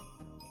finally,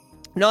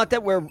 not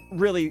that we're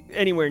really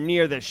anywhere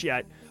near this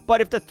yet,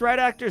 but if the threat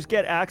actors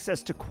get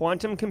access to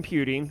quantum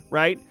computing,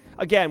 right?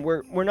 Again,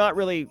 we're not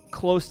really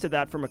close to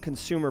that from a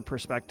consumer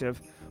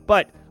perspective.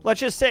 But let's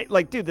just say,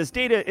 dude, this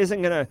data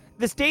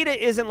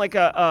isn't like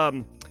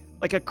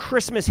a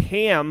Christmas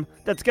ham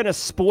that's gonna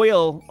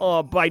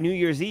spoil by New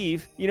Year's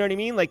Eve. You know what I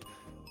mean? Like,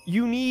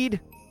 you need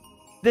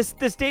this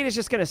data is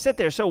just gonna sit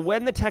there. So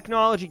when the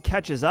technology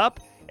catches up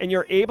and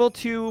you're able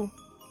to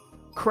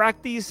crack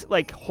these,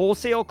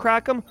 wholesale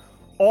crack them,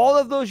 all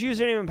of those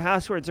username and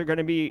passwords are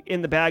gonna be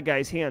in the bad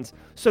guy's hands.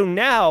 So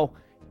now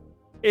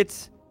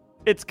it's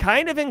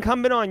kind of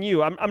incumbent on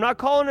you. I'm not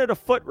calling it a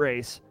foot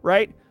race,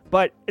 right?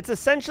 But it's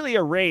essentially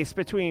a race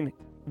between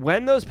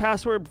when those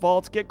password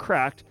vaults get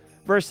cracked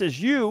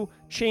versus you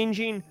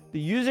changing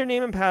the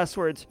username and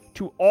passwords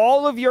to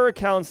all of your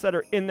accounts that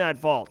are in that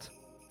vault,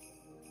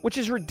 which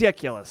is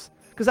ridiculous.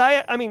 Because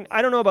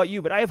I don't know about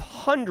you, but I have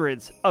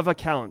hundreds of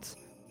accounts.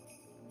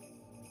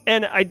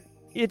 And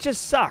it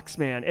just sucks,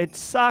 man. It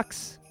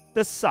sucks.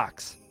 This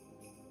sucks.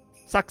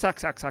 Suck.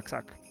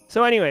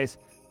 So anyways,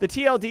 the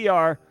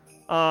TLDR,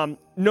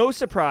 no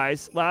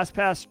surprise,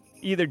 LastPass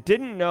either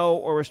didn't know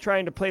or was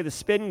trying to play the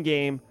spin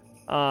game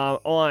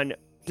on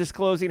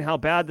disclosing how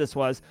bad this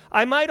was.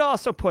 I might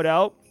also put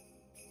out,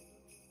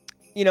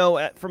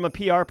 from a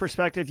PR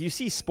perspective, you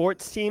see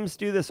sports teams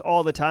do this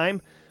all the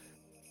time.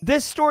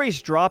 this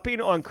story's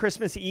dropping on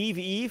Christmas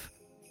Eve,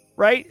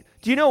 right?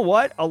 Do you know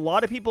what? A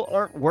lot of people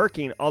aren't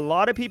working. A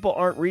lot of people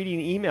aren't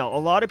reading email. A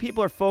lot of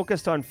people are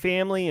focused on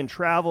family and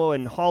travel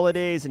and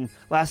holidays and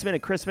last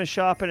minute Christmas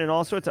shopping and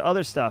all sorts of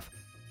other stuff,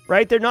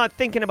 right? They're not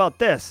thinking about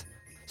this.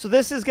 So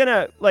this is going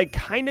to like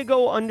kind of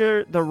go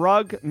under the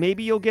rug.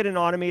 Maybe you'll get an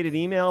automated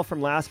email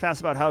from LastPass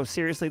about how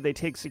seriously they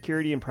take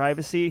security and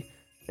privacy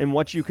and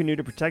what you can do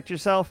to protect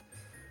yourself.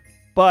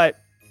 But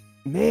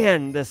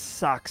man, this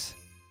sucks.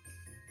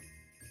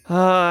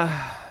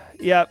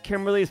 Yeah,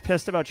 Kimberly is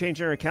pissed about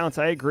changing her accounts.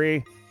 I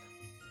agree.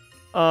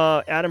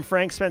 Adam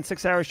Frank spent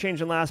 6 hours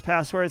changing last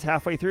passwords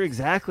halfway through.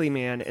 Exactly,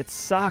 man. It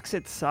sucks.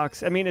 It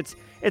sucks. I mean,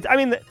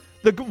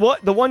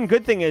 the one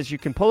good thing is you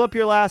can pull up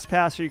your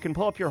LastPass or you can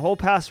pull up your whole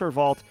password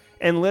vault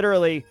and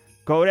literally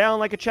go down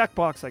like a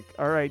checkbox, like,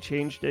 all right,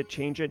 change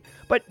it.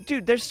 But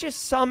dude, there's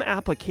just some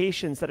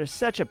applications that are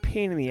such a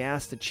pain in the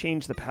ass to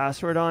change the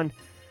password on.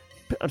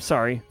 I'm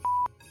sorry.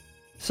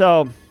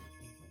 So,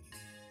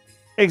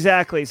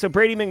 exactly. So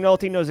Brady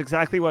McNulty knows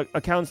exactly what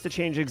accounts to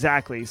change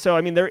exactly. So,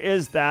 I mean, there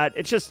is that.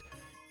 It's just,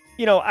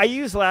 I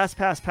use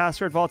LastPass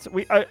password vaults.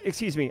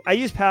 I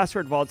use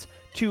password vaults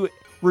to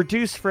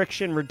reduce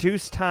friction,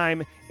 reduce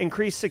time,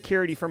 increase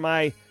security for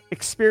my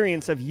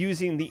experience of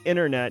using the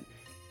internet.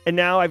 And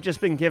now I've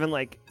just been given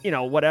a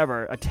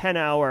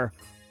 10-hour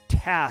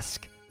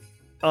task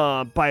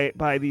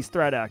by these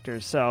threat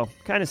actors. So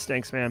kind of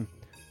stinks, man.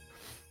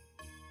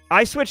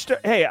 I switched to,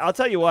 hey, I'll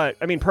tell you what.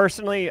 I mean,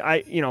 personally,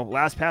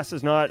 LastPass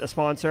is not a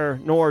sponsor,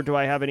 nor do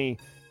I have any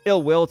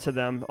ill will to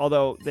them,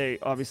 although they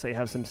obviously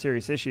have some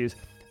serious issues.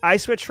 I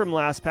switched from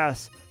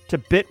LastPass to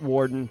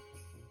Bitwarden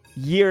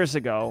years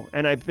ago,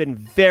 and I've been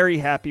very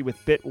happy with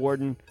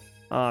Bitwarden.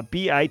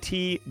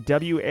 Bitwarden,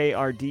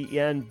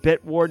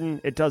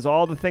 Bitwarden. It does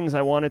all the things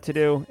I want it to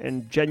do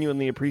and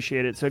genuinely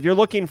appreciate it. So if you're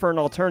looking for an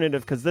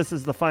alternative, because this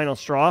is the final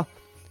straw,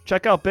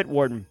 check out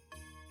Bitwarden.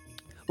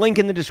 Link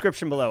in the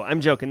description below. I'm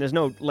joking. There's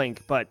no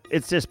link, but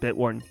it's just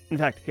Bitwarden. In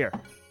fact, here.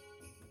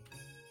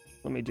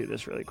 Let me do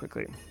this really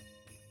quickly.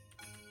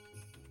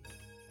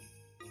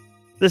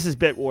 This is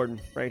Bitwarden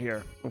right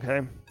here,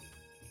 okay?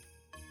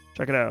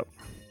 Check it out.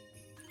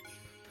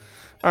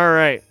 All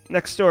right,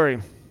 next story.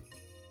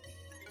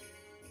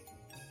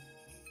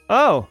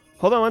 Oh,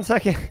 hold on one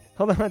second.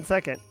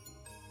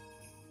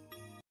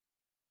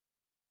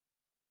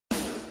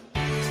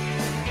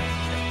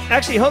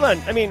 Actually, hold on.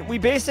 I mean, we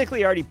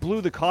basically already blew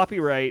the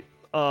copyright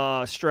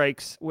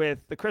strikes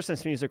with the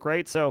Christmas music,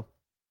 right? So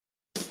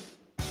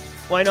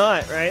why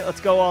not, right? Let's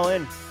go all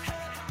in.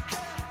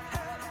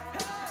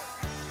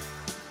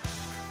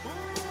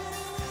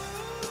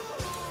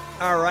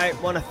 All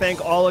right. Want to thank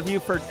all of you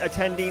for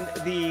attending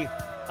the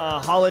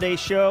holiday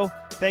show.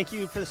 Thank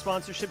you for the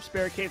sponsorships,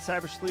 Barricade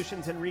Cyber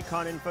Solutions and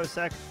Recon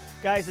InfoSec.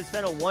 Guys, it's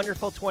been a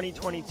wonderful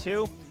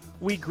 2022.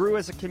 We grew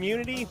as a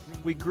community.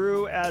 We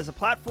grew as a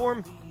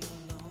platform.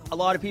 A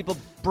lot of people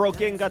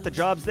broke in, got the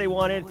jobs they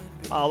wanted.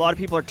 A lot of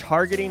people are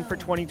targeting for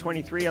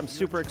 2023. I'm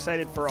super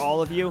excited for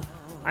all of you.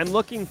 I'm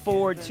looking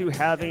forward to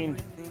having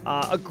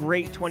a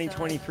great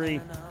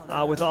 2023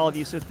 with all of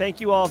you. So thank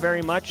you all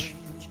very much.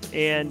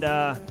 And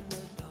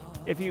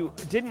if you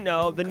didn't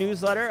know, the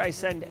newsletter I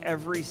send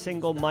every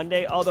single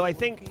Monday, although I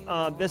think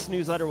this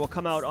newsletter will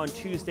come out on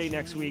Tuesday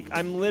next week.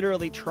 I'm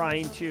really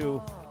trying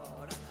to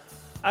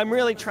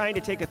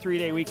take a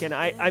 3-day weekend.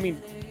 I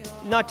mean,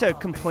 not to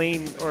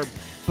complain or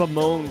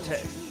bemoan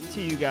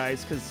to you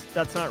guys, because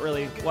that's not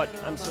really what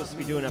I'm supposed to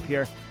be doing up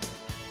here.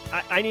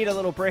 I need a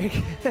little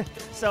break,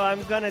 so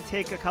I'm going to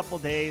take a couple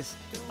days.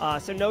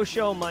 So no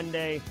show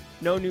Monday,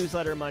 no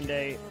newsletter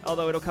Monday,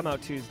 although it'll come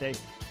out Tuesday.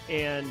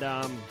 And,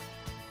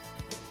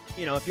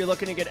 if you're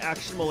looking to get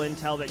actionable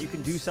intel that you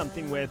can do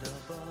something with,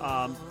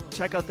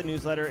 check out the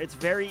newsletter. It's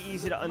very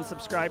easy to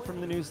unsubscribe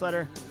from the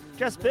newsletter.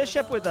 Jess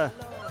Bishop with a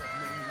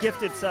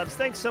gifted subs.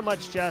 Thanks so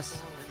much,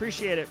 Jess.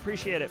 Appreciate it.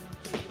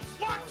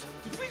 What?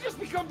 Did we just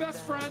become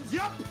best friends?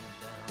 Yep.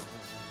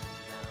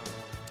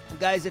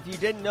 Guys, if you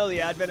didn't know, the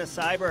advent of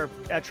cyber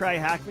at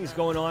TryHackMe is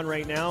going on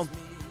right now.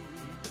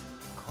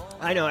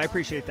 I know, I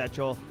appreciate that,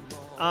 Joel.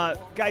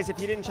 Guys, if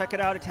you didn't check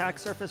it out, Attack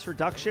Surface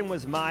Reduction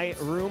was my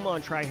room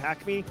on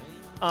TryHackMe.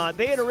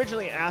 They had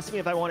originally asked me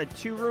if I wanted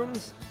 2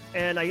 rooms,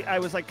 and I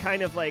was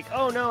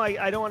oh no,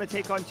 I don't want to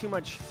take on too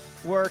much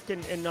work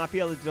and not be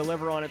able to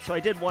deliver on it. So I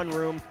did 1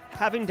 room.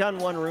 Having done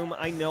 1 room,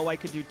 I know I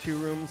could do 2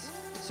 rooms.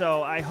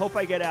 So I hope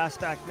I get asked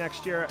back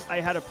next year.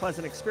 I had a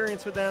pleasant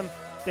experience with them.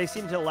 They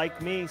seem to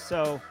like me,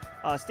 so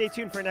stay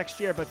tuned for next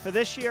year. But for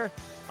this year,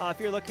 if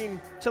you're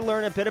looking to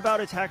learn a bit about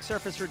Attack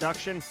Surface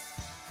Reduction,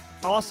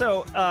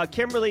 also,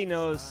 Kimberly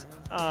knows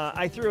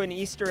I threw an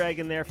Easter egg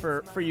in there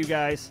for you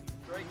guys.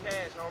 Great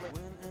cash, homie.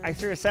 I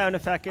threw a sound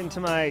effect into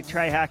my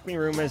TryHackMe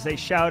room as a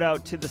shout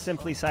out to the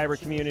Simply Cyber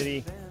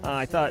community.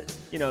 I thought,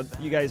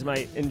 you guys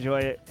might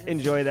enjoy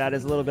that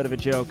as a little bit of a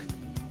joke.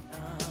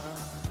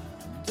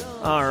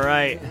 All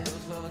right.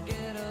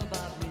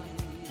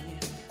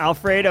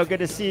 Alfredo, good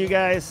to see you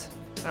guys.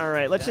 All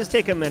right, let's just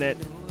take a minute.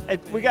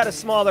 We got a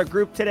smaller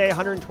group today,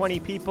 120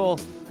 people.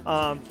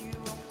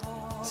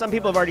 Some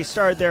people have already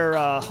started their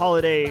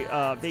holiday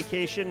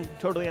vacation.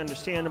 Totally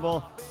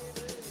understandable.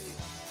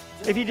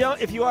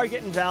 If you are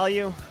getting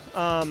value,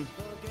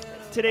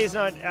 today's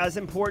not as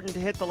important to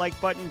hit the like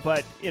button,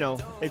 but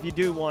if you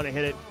do want to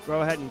hit it,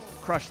 go ahead and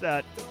crush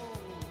that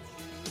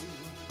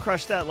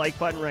like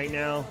button right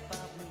now.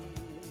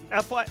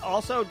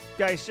 Also,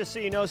 guys, just so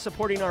you know,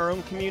 supporting our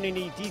own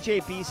community,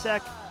 DJ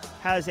BSEC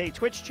has a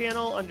Twitch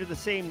channel under the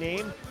same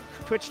name,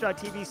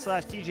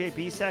 twitch.tv/DJ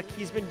BSEC.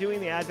 He's been doing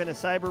the Advent of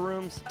Cyber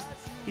Rooms.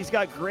 He's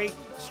got great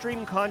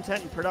stream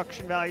content and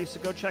production value, so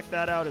go check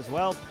that out as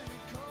well.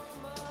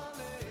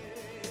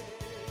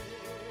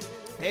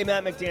 Hey,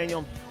 Matt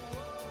McDaniel.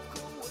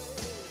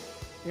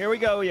 Here we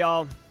go,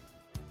 y'all.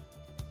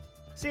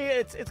 See,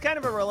 it's kind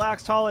of a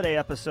relaxed holiday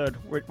episode.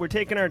 We're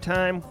taking our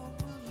time.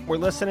 We're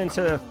listening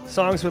to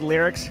songs with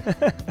lyrics.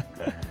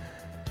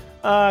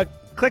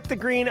 Click the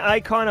green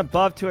icon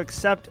above to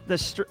accept the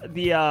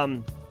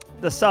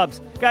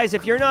subs. Guys,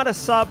 if you're not a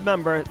sub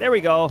member, there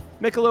we go.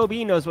 Michelob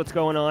E knows what's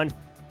going on.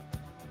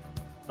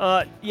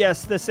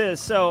 Yes, this is.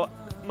 So,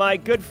 my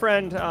good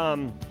friend,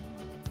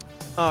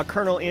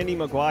 Colonel Andy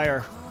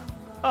McGuire.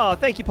 Oh,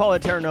 thank you, Paula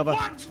Terranova.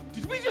 What?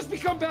 Did we just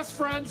become best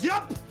friends?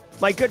 Yep.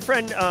 My good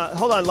friend,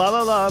 hold on, la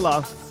la la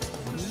la.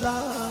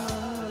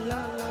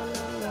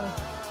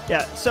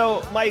 Yeah,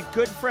 so my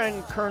good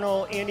friend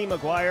Colonel Andy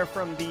McGuire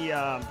from the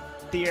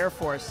Air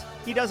Force,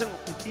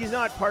 he's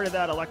not part of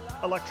that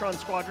Electron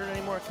Squadron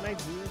anymore. Can I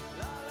do it?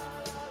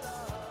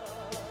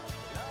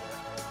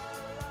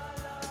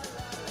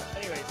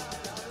 Anyways,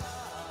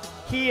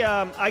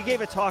 I gave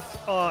a talk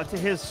to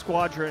his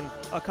squadron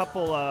a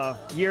couple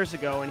years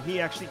ago, and he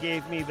actually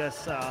gave me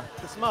this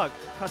mug,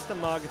 custom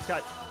mug. It's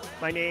got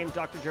my name,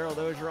 Dr. Gerald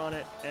Auger, on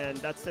it, and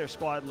that's their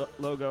squad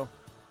logo.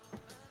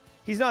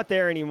 He's not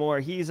there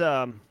anymore. He's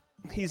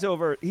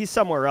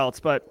somewhere else,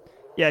 but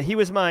yeah, he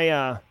was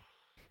my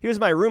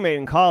roommate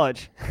in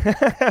college.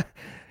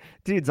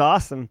 Dude's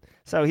awesome.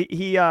 So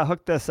he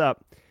hooked us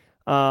up.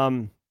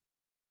 All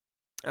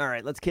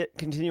right, let's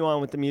continue on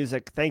with the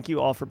music. Thank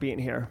you all for being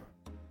here.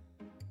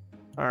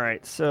 All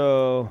right,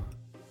 so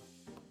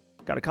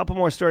got a couple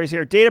more stories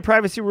here. Data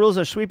privacy rules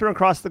are sweeping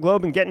across the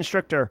globe and getting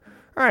stricter.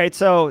 All right,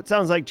 so it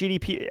sounds like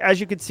GDP,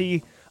 as you can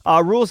see,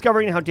 rules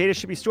governing how data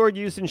should be stored,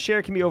 used, and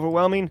shared can be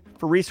overwhelming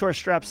for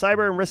resource-strapped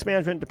cyber and risk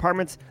management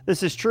departments.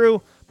 This is true,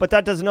 but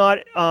that does not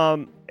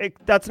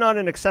that's not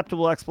an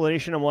acceptable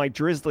explanation on why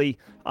Drizzly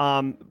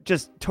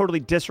just totally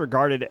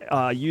disregarded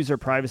user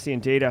privacy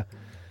and data.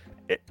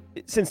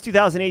 Since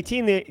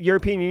 2018, the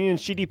European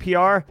Union's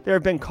GDPR, there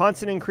have been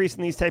constant increase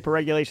in these type of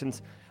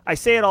regulations. I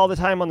say it all the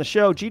time on the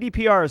show.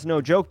 GDPR is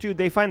no joke, dude.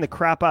 They find the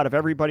crap out of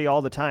everybody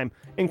all the time,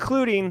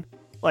 including,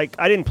 like,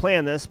 I didn't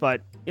plan this,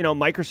 but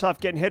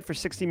Microsoft getting hit for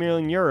 60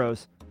 million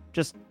euros.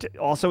 Just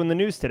also in the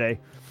news today.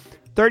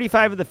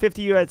 35 of the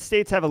 50 United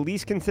States have at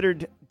least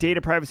considered data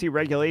privacy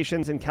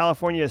regulations, and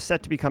California is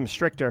set to become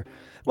stricter.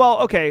 Well,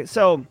 okay,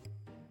 so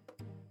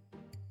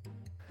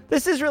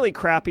this is really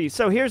crappy.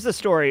 So here's the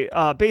story.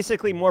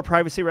 Basically, more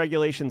privacy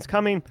regulations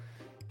coming.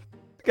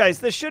 Guys,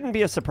 this shouldn't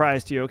be a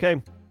surprise to you,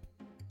 okay?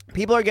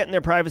 People are getting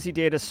their privacy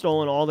data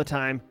stolen all the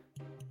time.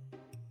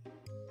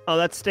 Oh,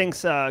 that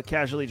stinks,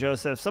 Casually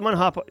Joseph.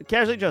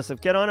 Casually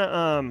Joseph, get on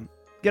a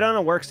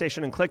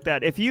workstation and click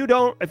that. If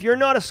you're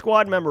not a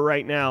squad member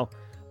right now,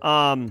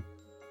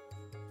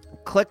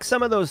 click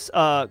some of those,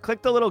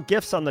 click the little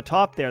gifts on the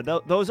top there.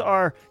 Those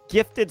are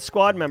gifted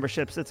squad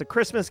memberships. It's a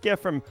Christmas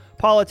gift from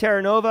Paula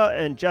Terranova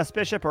and Jess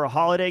Bishop, or a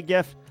holiday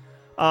gift.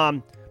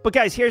 But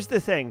guys, here's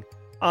the thing.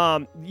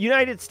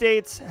 United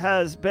States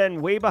has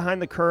been way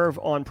behind the curve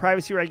on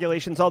privacy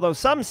regulations, although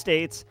some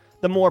states,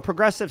 the more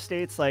progressive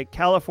states like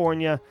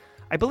California,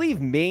 I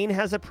believe Maine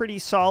has a pretty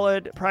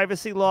solid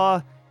privacy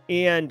law,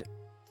 and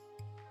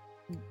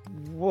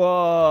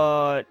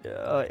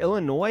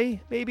Illinois,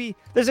 maybe?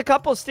 There's a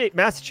couple states,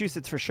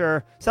 Massachusetts for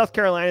sure. South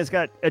Carolina's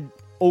got an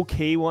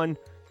okay one,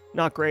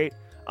 not great.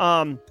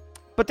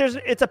 But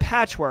it's a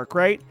patchwork,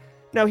 right?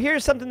 Now,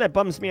 here's something that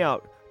bums me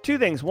out. Two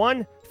things.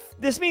 One,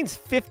 this means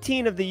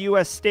 15 of the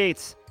U.S.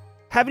 states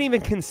haven't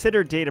even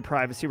considered data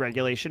privacy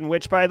regulation,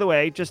 which, by the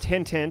way, just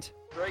hint, hint.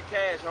 Straight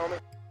cash, homie.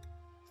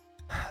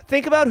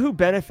 Think about who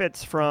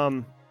benefits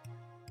from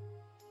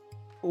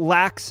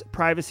lax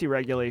privacy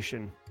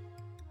regulation.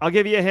 I'll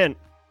give you a hint.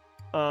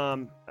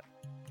 Straight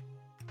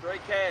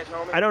cash,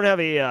 homie. I don't have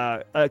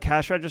a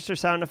cash register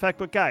sound effect,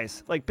 but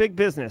guys, like big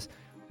business,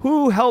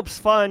 who helps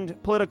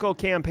fund political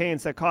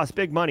campaigns that cost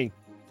big money?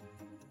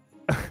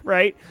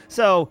 Right?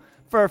 So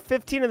for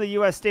 15 of the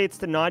U.S. states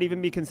to not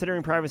even be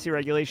considering privacy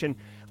regulation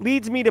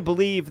leads me to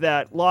believe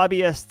that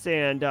lobbyists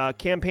and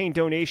campaign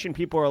donation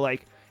people are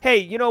like, hey,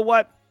 you know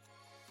what?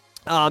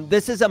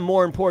 This is a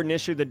more important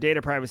issue than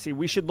data privacy.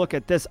 We should look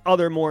at this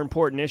other more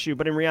important issue.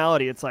 But in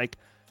reality, it's like,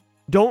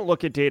 don't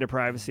look at data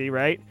privacy,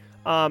 right?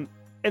 And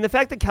the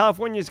fact that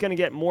California is going to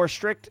get more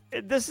strict,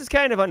 this is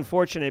kind of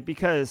unfortunate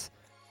because,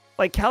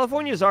 like,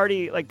 California's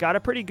already got a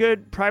pretty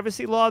good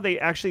privacy law. They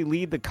actually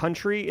lead the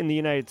country in the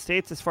United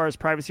States as far as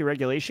privacy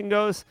regulation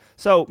goes.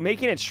 So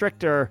making it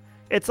stricter,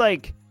 it's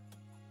like,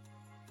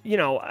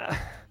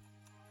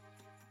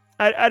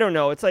 I don't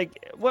know. It's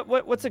like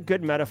what's a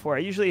good metaphor? I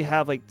usually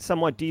have like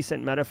somewhat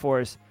decent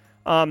metaphors.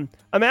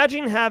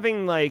 Imagine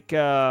having like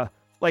a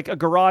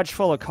garage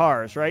full of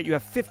cars, right? You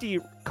have 50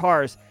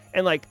 cars,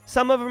 and like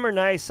some of them are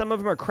nice, some of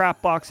them are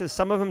crap boxes,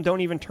 some of them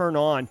don't even turn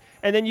on,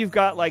 and then you've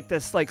got like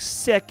this like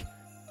sick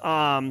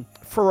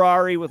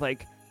Ferrari with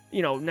like,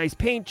 you know, nice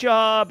paint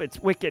job. It's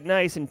wicked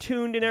nice and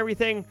tuned and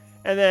everything,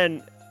 and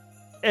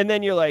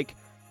then you're like,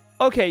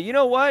 okay, you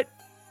know what?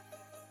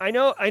 I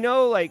know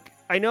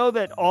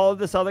that all of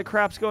this other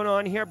crap's going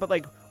on here, but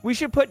like we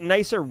should put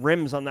nicer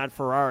rims on that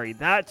Ferrari.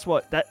 That's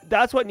what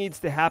needs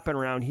to happen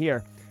around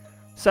here.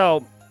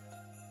 So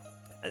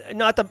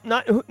not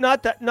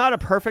a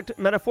perfect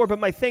metaphor, but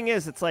my thing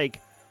is, it's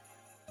like,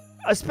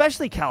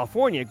 especially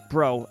California,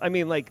 bro. I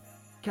mean, like,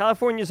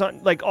 California's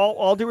on, like,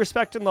 all due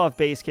respect and love,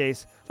 base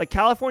case, like,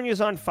 California's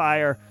on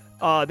fire.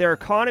 Their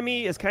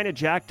economy is kind of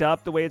jacked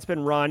up the way it's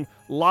been run.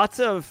 Lots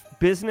of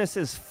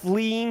businesses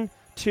fleeing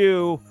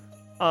to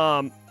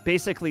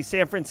basically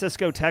San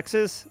Francisco,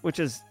 Texas, which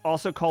is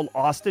also called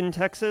Austin,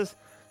 Texas.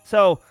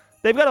 So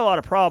they've got a lot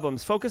of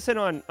problems. Focusing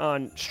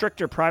on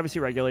stricter privacy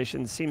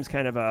regulations seems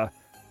kind of a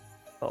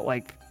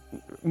like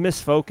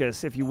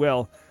misfocus, if you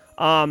will.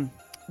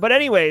 But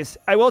anyways,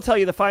 I will tell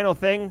you the final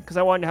thing, because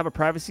I wanted to have a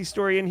privacy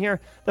story in here.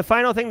 The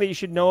final thing that you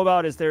should know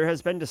about is there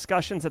has been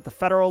discussions at the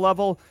federal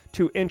level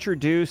to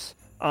introduce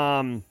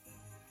a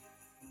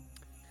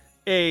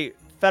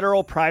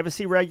federal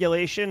privacy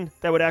regulation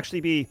that would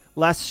actually be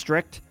less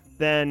strict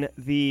than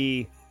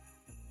the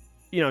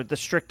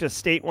strictest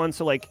state one.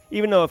 So like,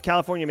 even though if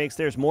California makes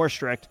theirs more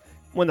strict,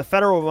 when the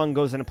federal one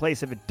goes into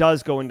place, if it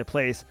does go into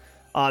place,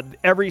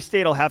 every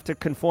state will have to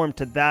conform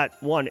to that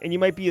one. And you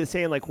might be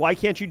saying, like, why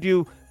can't you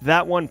do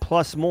that one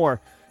plus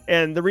more?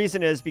 And the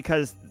reason is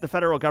because the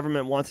federal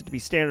government wants it to be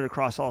standard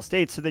across all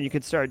states. So then you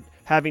could start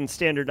having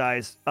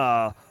standardized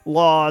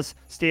laws,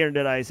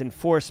 standardized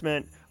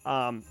enforcement,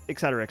 et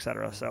cetera, et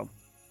cetera. So,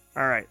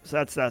 all right. So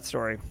that's that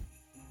story.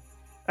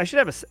 I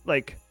should have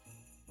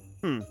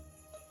Boom,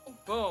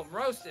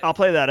 roasted. I'll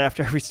play that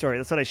after every story.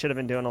 That's what I should have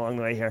been doing along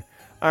the way here.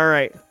 All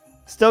right.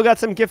 Still got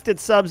some gifted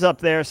subs up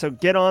there, so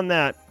get on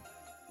that.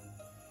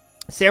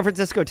 San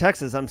Francisco,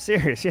 Texas. I'm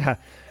serious. Yeah.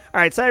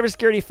 All right.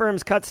 Cybersecurity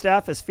firms cut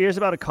staff as fears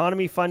about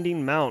economy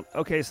funding mount.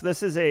 Okay, so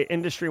this is a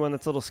industry one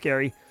that's a little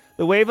scary.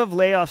 The wave of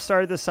layoffs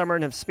started this summer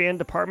and have spanned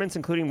departments,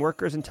 including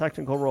workers and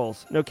technical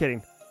roles. No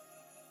kidding.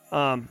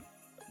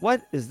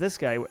 What is this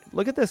guy?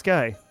 Look at this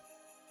guy.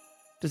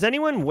 Does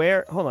anyone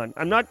wear... Hold on.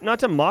 I'm not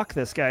to mock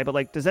this guy, but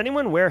like, does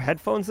anyone wear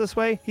headphones this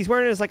way? He's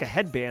wearing it as like a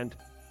headband.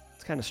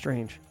 It's kind of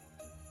strange.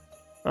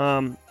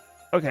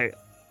 Okay.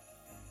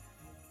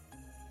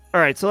 All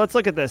right, so let's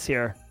look at this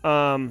here.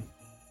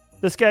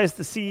 This guy's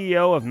the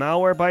CEO of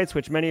Malwarebytes,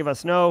 which many of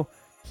us know.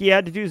 He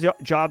had to do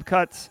job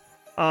cuts.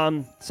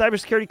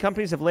 Cybersecurity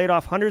companies have laid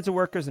off hundreds of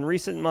workers in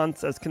recent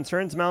months as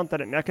concerns mount that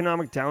an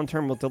economic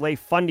downturn will delay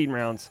funding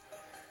rounds.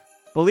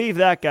 Believe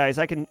that, guys.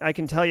 I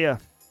can tell you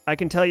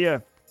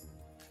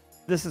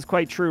this is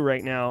quite true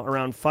right now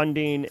around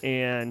funding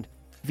and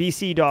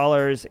VC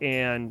dollars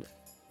and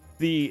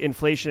the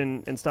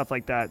inflation and stuff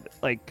like that.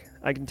 Like,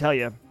 I can tell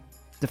you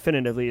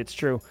definitively it's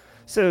true.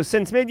 So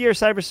since mid-year,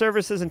 cyber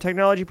services and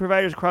technology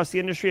providers across the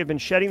industry have been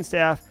shedding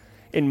staff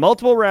in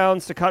multiple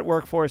rounds to cut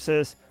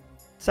workforces.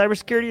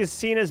 Cybersecurity is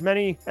seen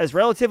as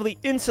relatively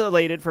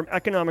insulated from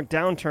economic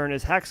downturn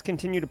as hacks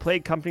continue to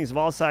plague companies of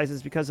all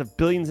sizes because of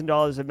billions of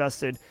dollars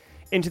invested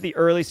into the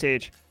early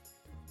stage.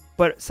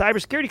 But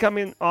cybersecurity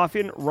companies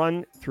often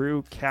run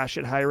through cash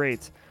at high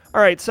rates.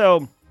 All right,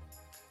 so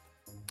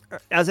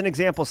as an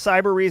example,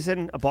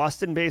 Cybereason, a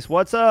Boston-based,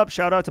 what's up?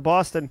 Shout out to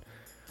Boston.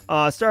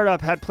 Startup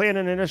had planned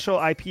an initial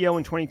IPO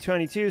in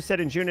 2022,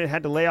 said in June it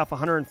had to lay off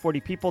 140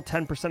 people,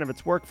 10% of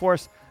its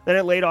workforce. Then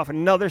it laid off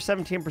another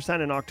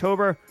 17% in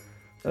October.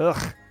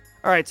 Ugh.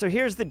 All right, so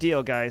here's the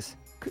deal, guys.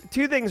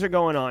 Two things are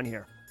going on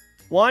here.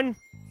 One,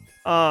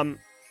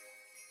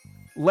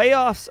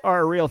 layoffs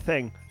are a real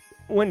thing.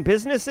 When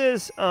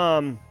businesses,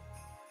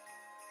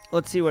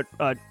 let's see what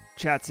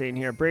chat's saying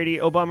here. Brady,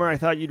 Obama, I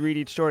thought you'd read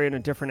each story in a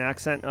different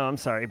accent. Oh, I'm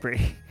sorry,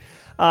 Brady.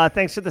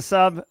 Thanks for the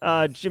sub.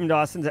 Jim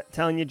Dawson's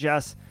telling you,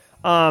 Jess.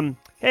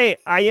 Hey,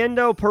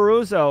 Ayendo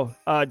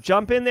Peruzzo,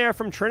 jump in there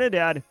from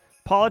Trinidad.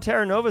 Paula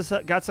Terranova's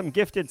got some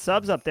gifted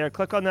subs up there.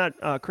 Click on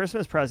that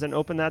Christmas present.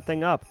 Open that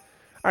thing up.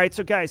 All right,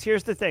 so guys,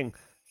 here's the thing.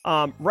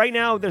 Right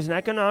now, there's an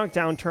economic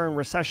downturn.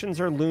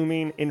 Recessions are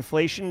looming.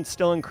 Inflation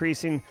still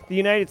increasing. The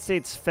United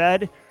States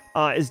Fed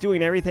is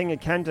doing everything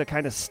it can to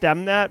kind of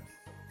stem that.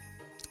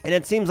 And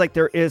it seems like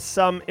there is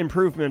some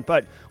improvement.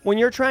 But when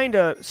you're trying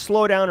to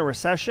slow down a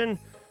recession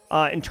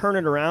and turn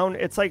it around,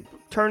 it's like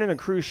turning a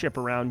cruise ship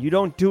around. You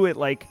don't do it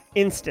like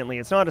instantly.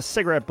 It's not a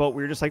cigarette boat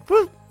where you're just like,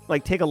 whoop,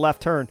 like take a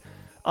left turn.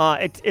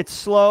 It's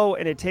slow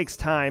and it takes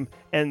time.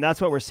 And that's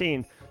what we're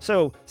seeing.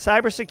 So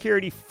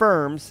cybersecurity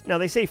firms, now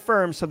they say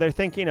firms, so they're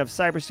thinking of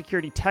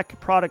cybersecurity tech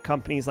product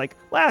companies like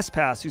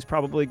LastPass, who's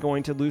probably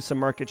going to lose some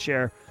market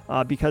share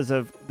because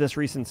of this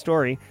recent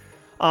story.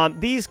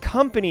 These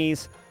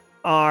companies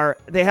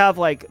they have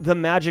like the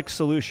magic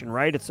solution,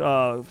 right? It's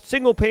a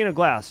single pane of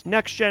glass,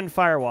 next gen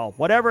firewall,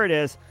 whatever it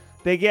is.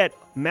 They get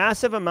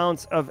massive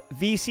amounts of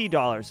VC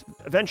dollars,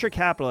 venture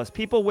capitalists,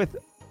 people with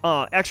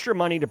extra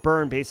money to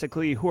burn,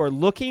 basically, who are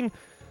looking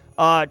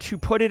to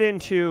put it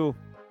into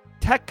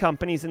tech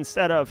companies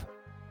instead of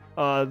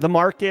the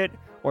market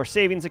or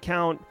savings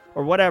account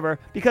or whatever,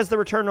 because the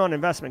return on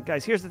investment.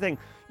 Guys, here's the thing.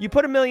 You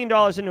put $1 million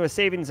into a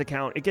savings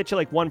account, it gets you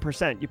like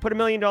 1%. You put $1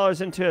 million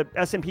into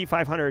S&P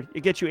 500, it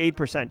gets you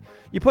 8%.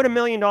 You put $1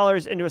 million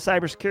into a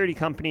cybersecurity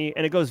company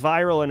and it goes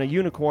viral and a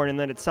unicorn, and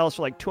then it sells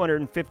for like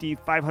 $250,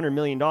 $500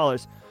 million.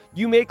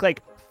 You make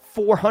like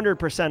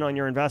 400% on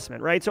your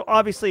investment, right? So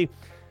obviously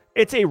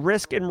it's a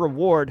risk and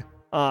reward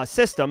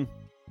system.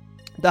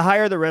 The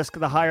higher the risk,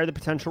 the higher the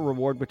potential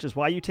reward, which is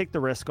why you take the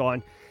risk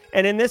on.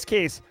 And in this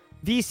case,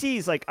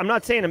 VCs, like, I'm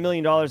not saying $1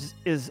 million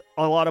is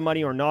a lot of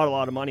money or not a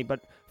lot of money,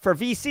 but for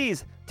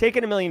VCs,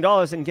 taking $1 million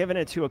and giving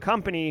it to a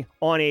company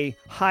on a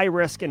high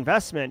risk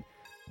investment,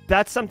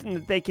 that's something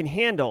that they can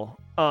handle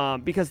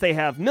because they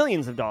have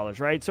millions of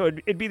dollars, right? So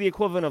it'd be the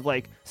equivalent of,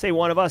 like, say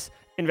one of us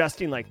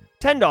investing like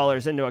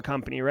 $10 into a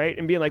company, right?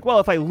 And being like, well,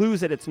 if I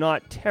lose it, it's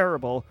not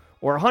terrible,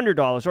 or $100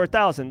 or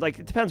 $1,000. Like,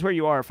 it depends where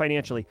you are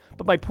financially.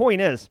 But my point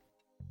is,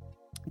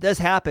 this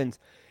happens.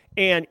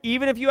 And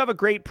even if you have a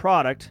great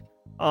product,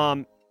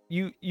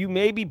 you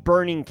may be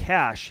burning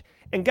cash.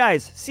 And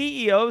guys,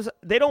 CEOs,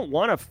 they don't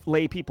want to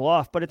lay people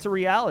off, but it's a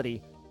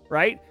reality,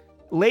 right?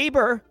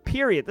 Labor,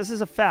 period. This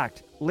is a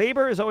fact.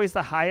 Labor is always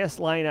the highest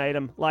line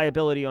item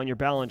liability on your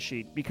balance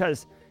sheet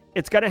because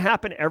it's going to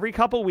happen every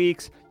couple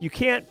weeks. You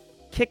can't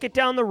kick it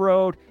down the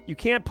road. You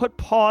can't put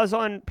pause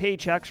on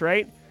paychecks,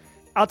 right?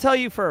 I'll tell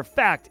you for a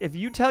fact, if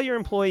you tell your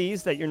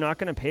employees that you're not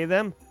going to pay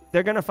them,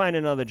 they're going to find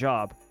another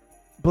job.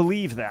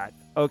 Believe that,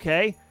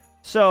 okay?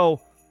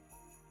 So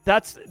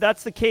that's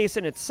the case,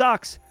 and it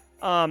sucks.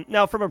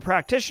 Now, from a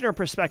practitioner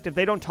perspective,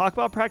 they don't talk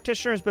about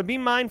practitioners, but be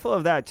mindful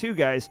of that too,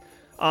 guys.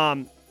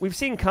 We've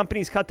seen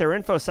companies cut their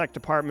InfoSec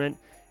department,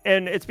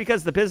 and it's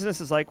because the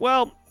business is like,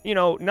 well, you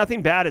know,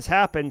 nothing bad has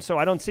happened, so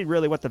I don't see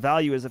really what the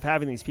value is of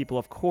having these people.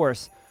 Of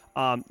course,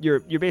 you're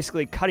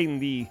basically cutting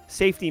the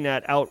safety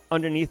net out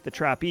underneath the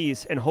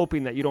trapeze and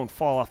hoping that you don't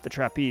fall off the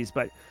trapeze.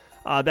 But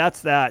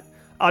that's that.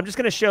 I'm just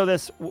going to show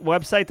this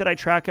website that I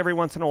track every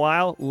once in a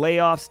while,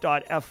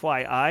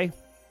 layoffs.fyi.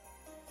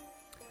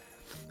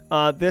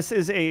 This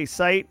is a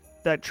site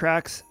that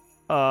tracks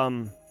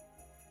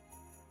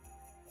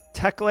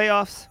tech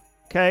layoffs,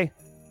 okay?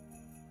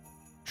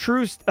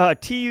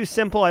 TU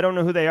Simple, I don't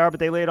know who they are, but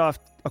they laid off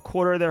a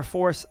quarter of their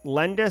force.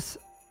 Lendis,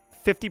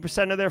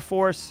 50% of their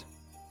force.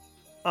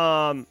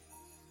 I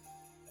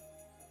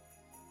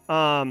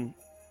don't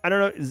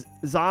know.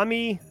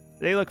 Zami,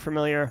 they look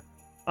familiar.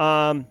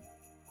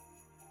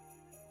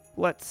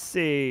 Let's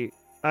see.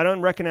 I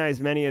don't recognize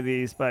many of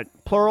these, but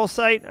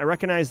Pluralsight, I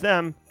recognize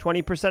them.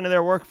 20% of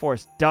their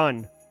workforce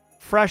done.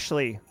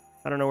 Freshly,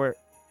 I don't know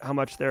how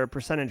much their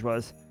percentage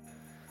was.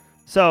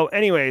 So,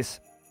 anyways,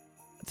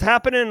 it's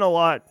happening a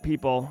lot,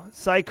 people.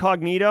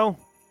 Psycognito,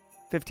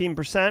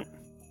 15%.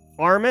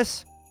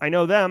 Armis, I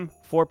know them,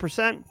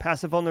 4%.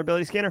 Passive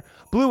vulnerability scanner.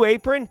 Blue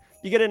Apron,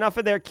 you get enough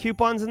of their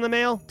coupons in the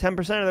mail, 10%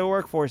 of their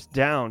workforce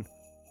down.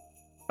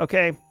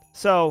 Okay,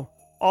 so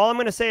all I'm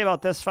going to say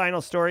about this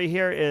final story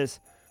here is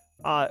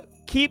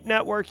keep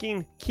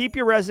networking, keep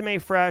your resume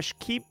fresh,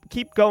 keep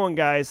going,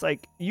 guys.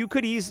 Like, you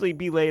could easily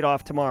be laid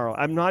off tomorrow.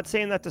 I'm not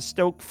saying that to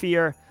stoke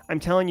fear. I'm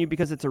telling you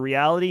because it's a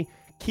reality.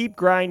 Keep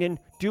grinding.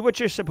 Do what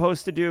you're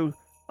supposed to do.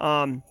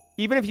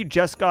 Even if you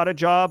just got a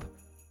job,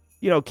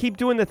 you know, keep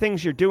doing the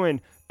things you're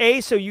doing.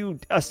 So you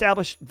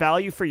establish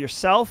value for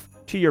yourself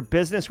to your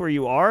business where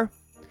you are,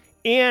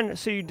 and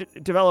so you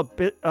develop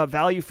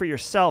value for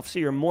yourself, so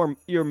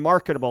you're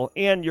marketable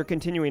and you're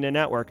continuing to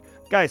network.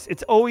 Guys,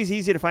 it's always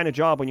easy to find a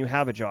job when you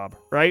have a job,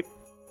 right?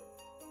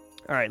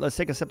 All right, let's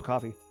take a sip of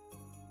coffee.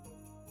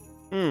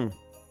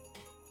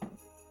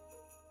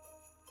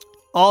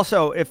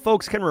 Also, if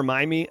folks can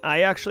remind me,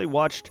 I actually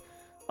watched,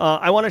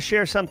 I want to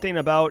share something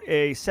about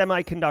a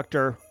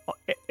semiconductor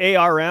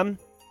ARM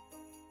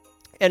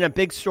and a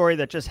big story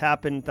that just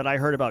happened that I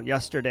heard about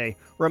yesterday.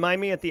 Remind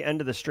me at the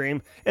end of the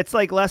stream. It's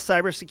like less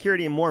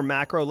cybersecurity and more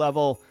macro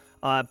level,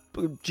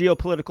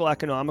 geopolitical,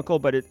 economical,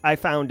 but I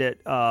found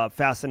it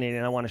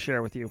fascinating. I want to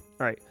share with you.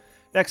 All right,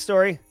 next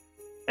story.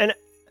 And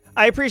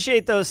I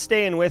appreciate those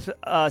staying with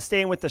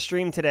the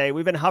stream today.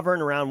 We've been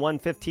hovering around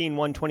 115,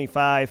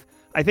 125.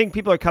 I think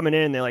people are coming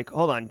in and they're like,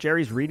 hold on,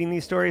 Jerry's reading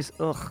these stories?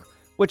 Ugh.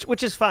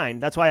 Which is fine.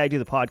 That's why I do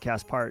the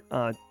podcast part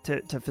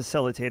to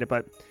facilitate it.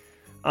 But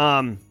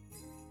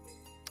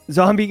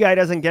Zombie Guy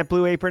doesn't get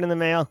Blue Apron in the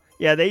mail.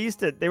 Yeah,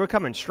 they were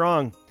coming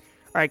strong.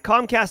 All right,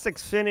 Comcast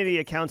Xfinity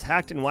accounts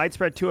hacked in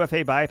widespread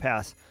 2FA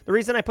bypass. The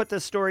reason I put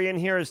this story in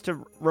here is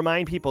to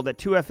remind people that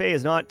 2FA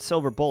is not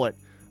silver bullet,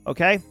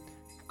 okay?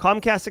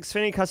 Comcast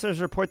Xfinity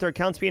customers report their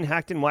accounts being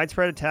hacked in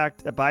widespread attack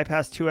that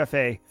bypassed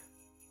 2FA.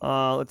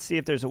 Let's see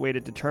if there's a way to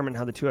determine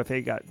how the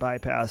 2FA got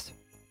bypassed.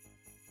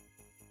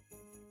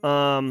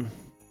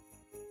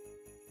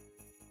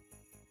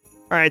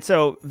 All right,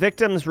 so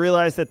victims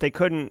realized that they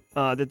couldn't,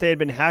 that they had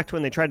been hacked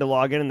when they tried to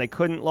log in, and they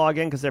couldn't log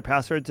in because their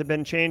passwords had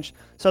been changed.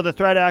 So the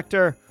threat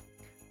actor,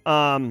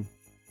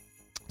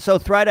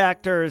 threat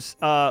actors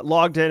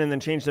logged in and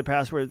then changed their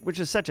password, which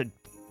is such a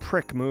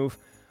prick move.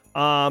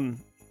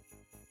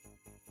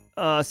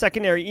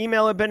 Secondary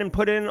email had been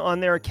put in on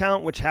their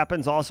account, which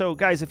happens also.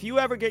 Guys, if you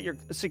ever get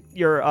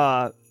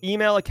your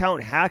email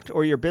account hacked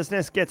or your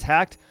business gets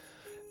hacked,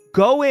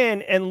 go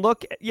in and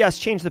look. Yes,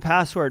 change the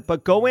password,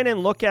 but go in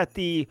and look at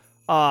the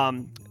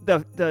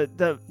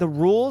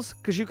rules,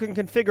 because you can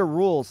configure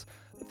rules.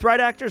 Threat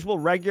actors will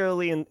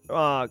regularly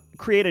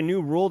create a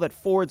new rule that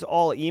forwards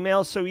all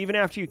emails. So even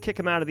after you kick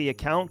them out of the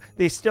account,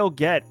 they still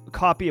get a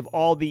copy of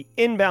all the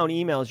inbound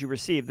emails you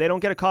receive. They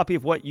don't get a copy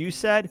of what you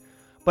said,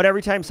 but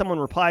every time someone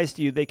replies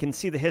to you, they can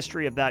see the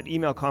history of that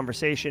email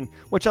conversation,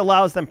 which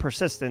allows them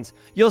persistence.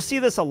 You'll see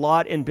this a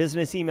lot in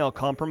business email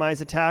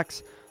compromise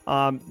attacks,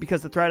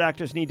 because the threat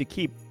actors need to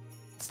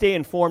stay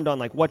informed on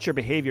like what your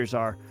behaviors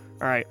are.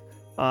 All right.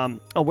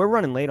 We're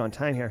running late on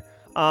time here.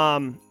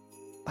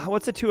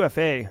 What's a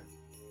 2FA?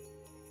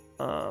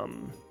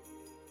 I'm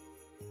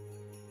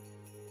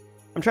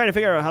trying to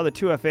figure out how the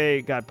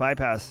 2FA got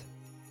bypassed.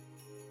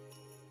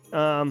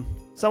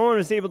 Someone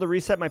was able to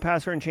reset my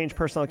password and change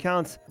personal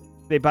accounts.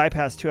 They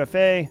bypassed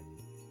 2FA.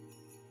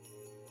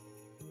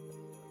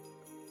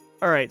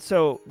 All right,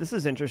 so this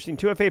is interesting.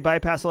 2FA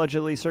bypass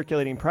allegedly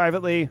circulating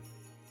privately.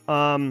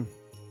 The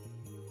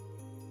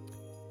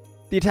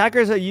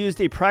attackers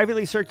used a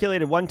privately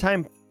circulated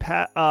one-time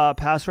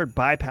password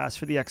bypass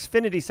for the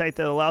Xfinity site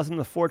that allows them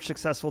to forge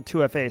successful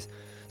 2FAs.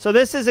 So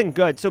this isn't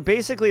good. So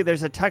basically,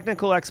 there's a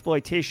technical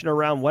exploitation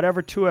around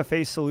whatever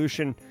 2FA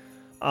solution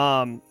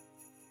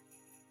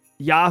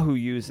Yahoo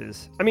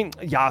uses.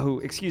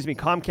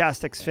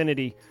 Comcast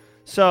Xfinity.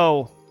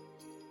 So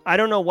I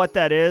don't know what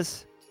that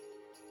is.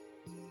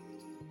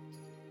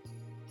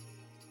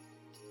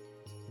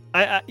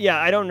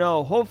 I don't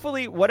know.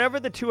 Hopefully, whatever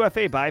the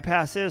 2FA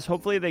bypass is,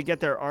 hopefully they get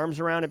their arms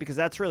around it, because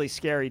that's really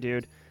scary,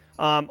 dude.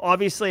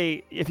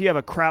 Obviously, if you have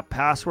a crap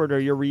password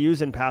or you're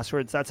reusing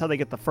passwords, that's how they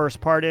get the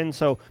first part in.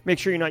 So make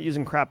sure you're not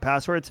using crap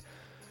passwords.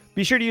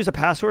 Be sure to use a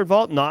password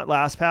vault, not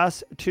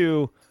LastPass,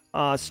 to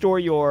store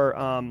your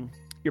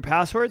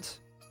passwords.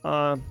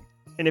 And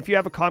if you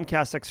have a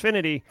Comcast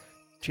Xfinity,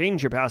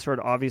 change your password.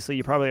 Obviously,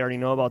 you probably already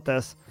know about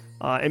this,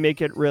 and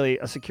make it really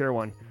a secure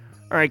one.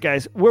 All right,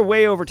 guys, we're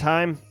way over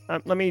time.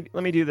 Let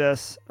me do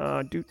this.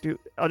 I'll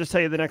just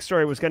tell you the next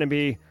story was going to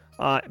be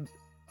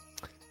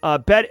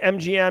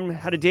BetMGM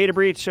had a data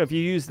breach. So if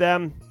you use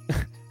them,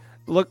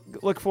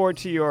 look forward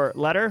to your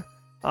letter.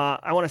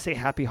 I want to say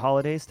happy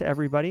holidays to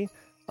everybody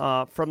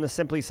from the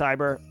Simply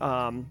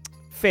Cyber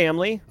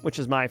family, which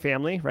is my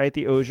family, right?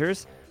 The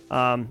Osiers,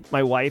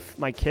 my wife,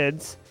 my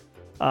kids.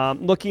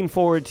 Looking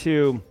forward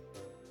to.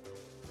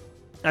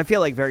 I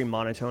feel like very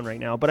monotone right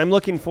now, but I'm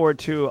looking forward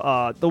to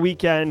the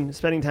weekend,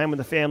 spending time with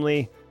the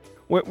family.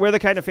 We're the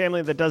kind of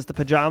family that does the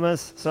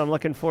pajamas, so I'm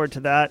looking forward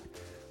to that.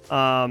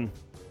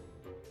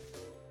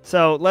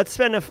 So let's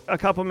spend a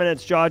couple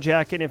minutes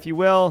jaw-jacking, if you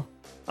will.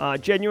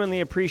 Genuinely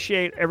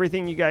appreciate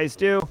everything you guys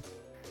do.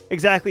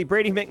 Exactly.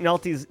 Brady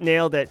McNulty's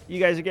nailed it. You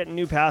guys are getting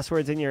new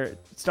passwords in your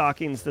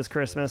stockings this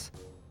Christmas.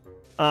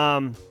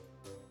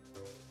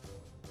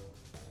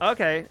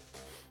 Okay.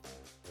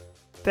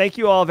 Thank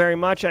you all very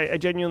much. I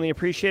genuinely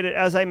appreciate it.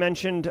 As I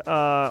mentioned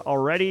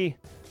already,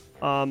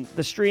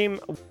 the stream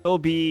will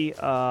be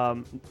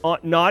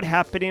not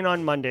happening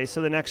on Monday.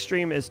 So the next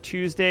stream is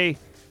Tuesday,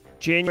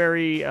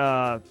 January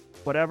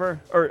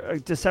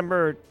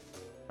December.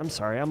 I'm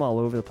sorry, I'm all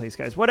over the place,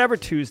 guys. Whatever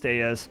Tuesday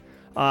is,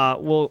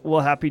 we'll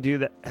have to do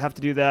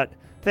that.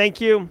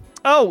 Thank you.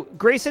 Oh,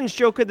 Grayson's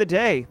joke of the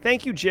day.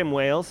 Thank you, Jim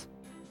Wales.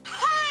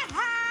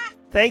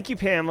 Thank you,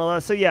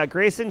 Pamela. So yeah,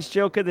 Grayson's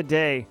joke of the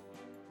day.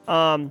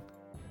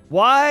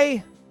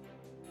 Why?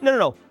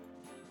 No.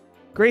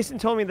 Grayson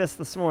told me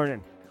this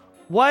morning.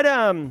 What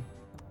of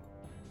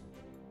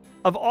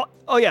all?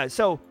 Oh yeah.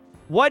 So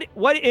what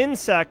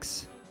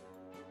insects?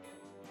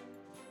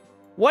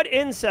 What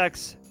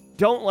insects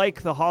don't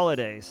like the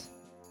holidays?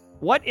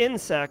 What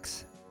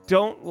insects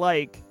don't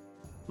like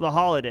the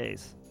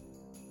holidays?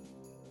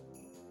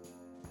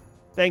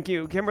 Thank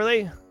you,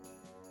 Kimberly.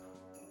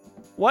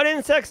 What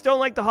insects don't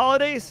like the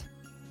holidays?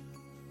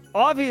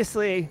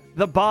 Obviously,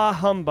 the bah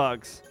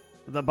humbugs.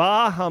 The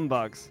bah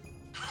humbugs.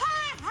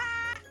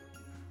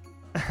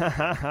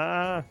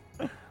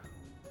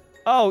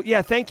 Oh,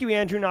 yeah. Thank you,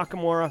 Andrew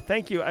Nakamura.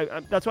 Thank you.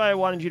 That's why I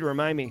wanted you to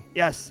remind me.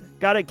 Yes.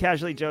 Got it,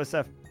 Casually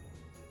Joseph.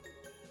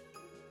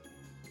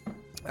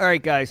 All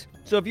right, guys.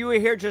 So if you were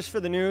here just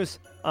for the news,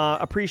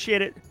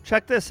 appreciate it.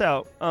 Check this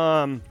out.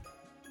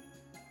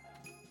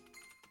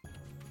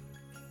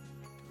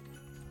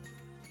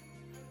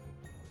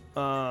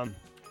 So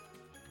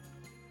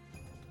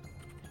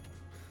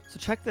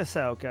check this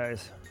out,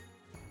 guys.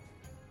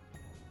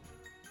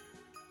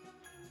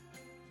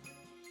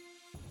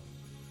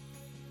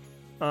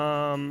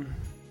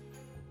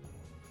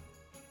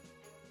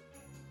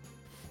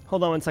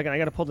 Hold on one second. I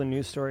gotta pull the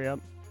news story up.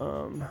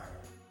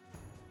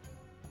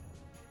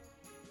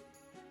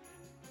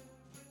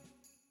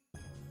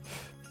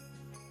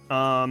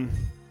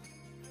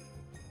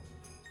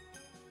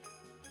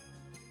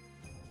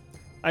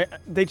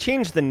 They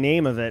changed the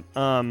name of it.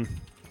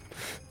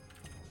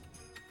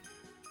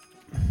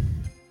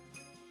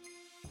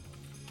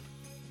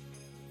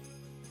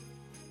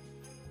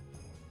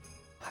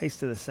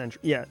 Heist of the Century.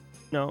 Yeah.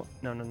 No.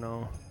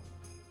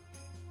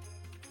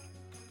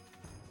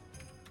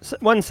 So,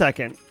 1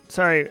 second.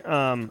 Sorry.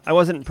 I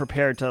wasn't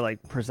prepared to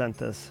like present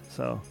this.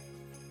 So.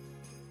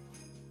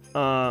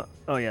 Oh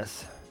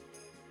yes.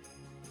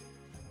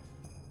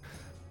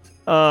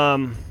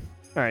 All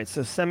right.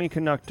 So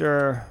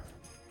semiconductor.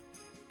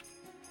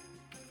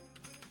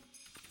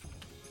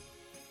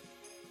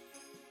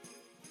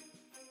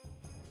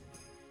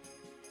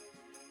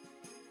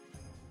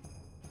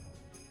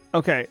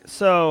 Okay,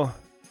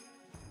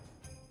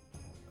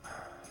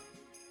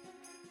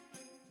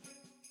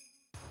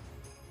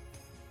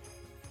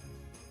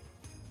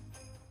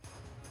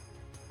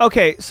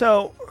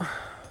 so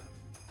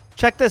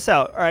check this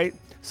out, all right?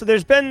 So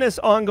there's been this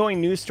ongoing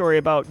news story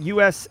about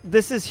US,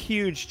 this is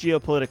huge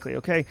geopolitically,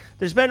 okay?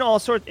 There's been all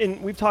sorts,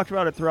 and we've talked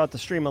about it throughout the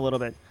stream a little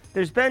bit.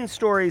 There's been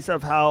stories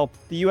of how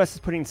the US is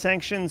putting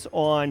sanctions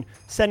on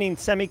sending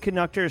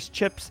semiconductors,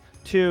 chips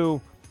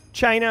to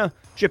China.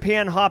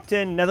 Japan hopped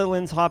in,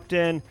 Netherlands hopped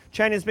in,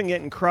 China's been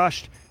getting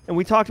crushed, and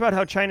we talked about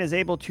how China is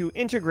able to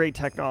integrate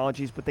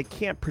technologies, but they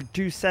can't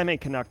produce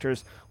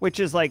semiconductors, which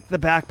is like the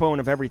backbone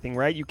of everything,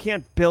 right? You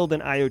can't build an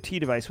IoT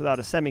device without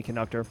a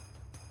semiconductor.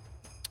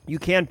 You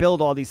can't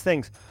build all these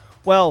things.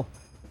 Well,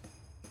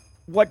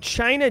 what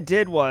China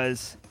did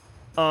was,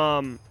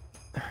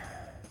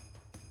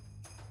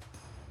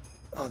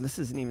 this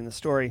isn't even the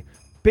story.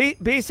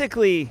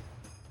 Basically,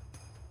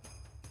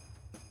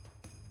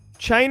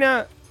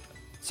 China...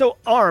 So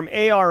ARM,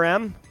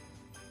 A-R-M,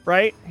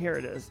 right? Here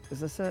it is. Is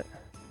this it?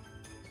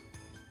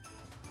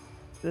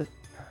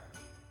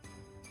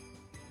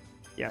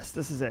 Yes,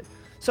 this is it.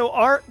 So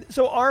ARM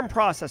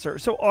processor.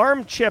 So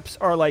ARM chips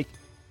are like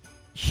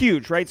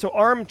huge, right? So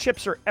ARM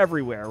chips are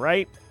everywhere,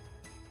 right?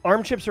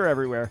 ARM chips are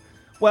everywhere.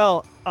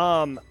 Well,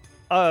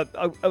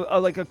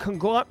 like a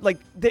conglomerate, like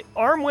the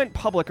ARM went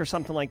public or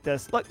something like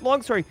this.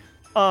 Long story.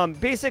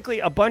 Basically,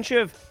 a bunch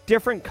of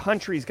different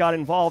countries got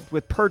involved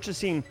with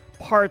purchasing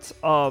parts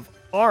of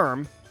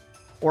ARM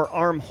or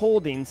ARM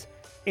Holdings,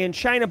 and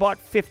China bought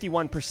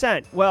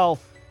 51%. Well,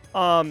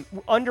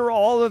 under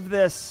all of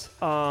this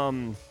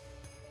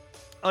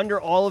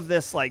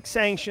like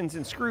sanctions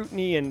and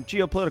scrutiny and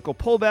geopolitical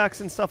pullbacks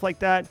and stuff like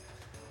that,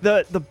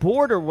 the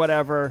board or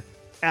whatever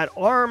at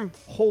ARM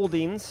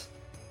Holdings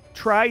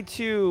tried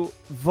to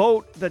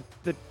vote the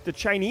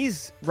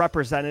Chinese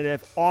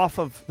representative off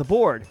of the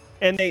board,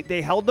 and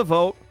they held the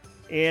vote,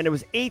 and it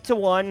was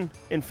 8-1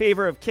 in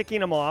favor of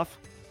kicking him off.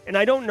 And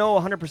I don't know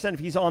 100% if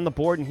he's on the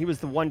board and he was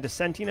the one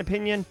dissenting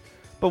opinion,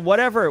 but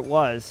whatever it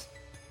was,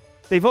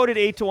 they voted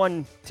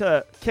 8-1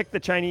 to kick the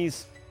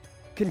Chinese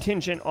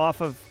contingent off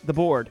of the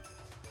board.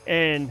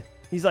 And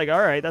he's like, all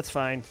right, that's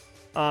fine.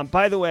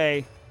 By the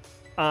way,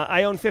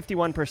 I own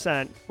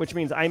 51%, which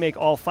means I make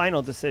all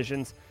final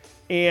decisions.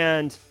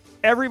 And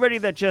everybody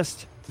that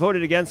just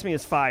voted against me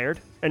is fired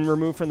and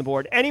removed from the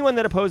board. Anyone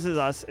that opposes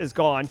us is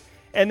gone.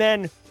 And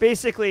then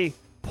basically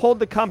pulled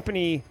the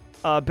company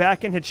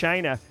back into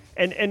China.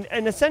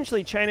 And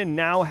essentially, China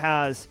now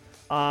has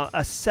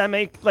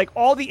like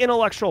all the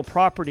intellectual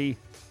property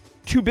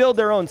to build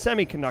their own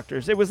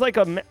semiconductors. It was like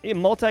a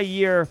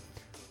multi-year,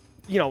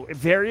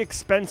 very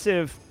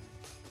expensive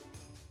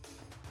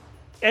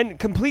and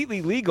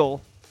completely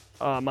legal,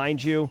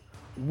 mind you,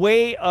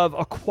 way of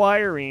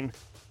acquiring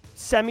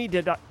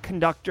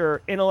semiconductor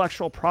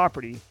intellectual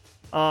property,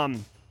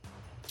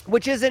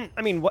 which isn't,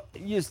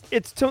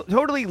 it's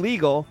totally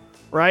legal,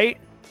 right?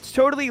 It's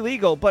totally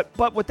legal, but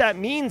what that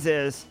means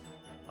is,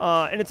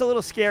 and it's a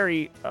little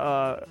scary,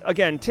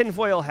 again,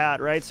 tinfoil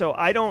hat, right? So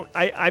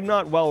I'm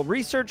not well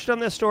researched on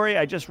this story.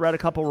 I just read a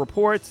couple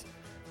reports,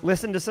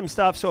 listened to some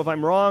stuff. So if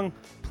I'm wrong,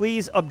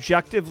 please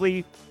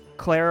objectively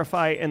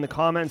clarify in the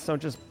comments.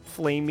 Don't just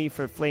flame me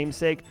for flame's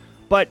sake.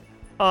 But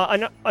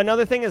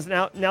another thing is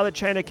now that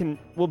China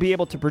will be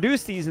able to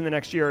produce these in the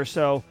next year or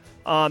so,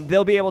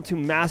 they'll be able to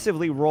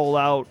massively roll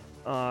out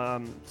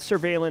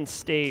surveillance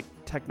state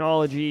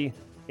technology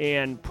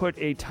and put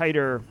a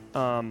tighter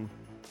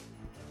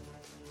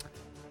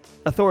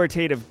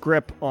authoritative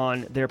grip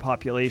on their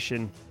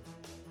population,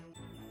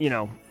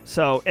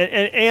 so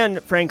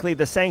and frankly,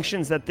 the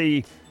sanctions that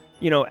the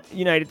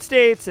United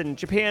States and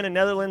Japan and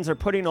Netherlands are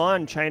putting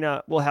on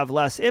China will have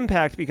less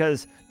impact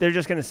because they're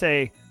just going to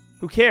say,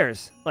 who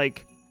cares?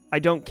 Like, I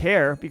don't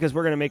care because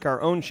we're going to make our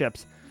own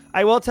chips.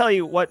 I will tell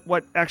you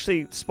what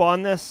actually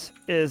spawned this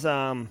is,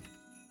 and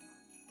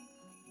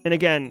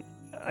again,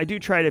 I do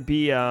try to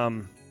be, I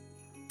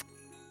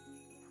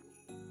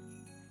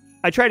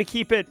try to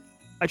keep it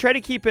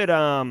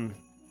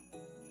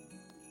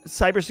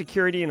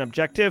cybersecurity and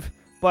objective,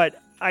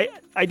 but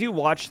I do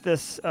watch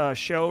this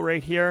show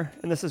right here,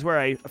 and this is where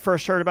I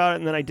first heard about it,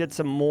 and then I did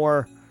some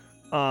more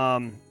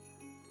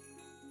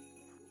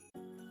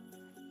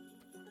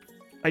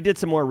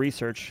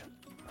research.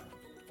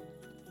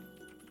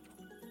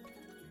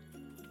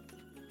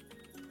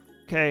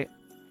 Okay.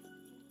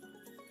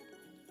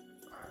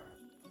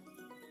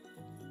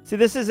 See,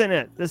 this isn't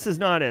it. This is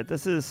not it.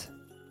 This is...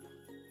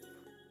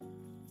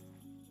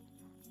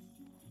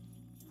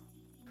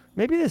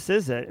 Maybe this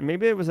is it.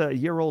 Maybe it was a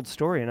year-old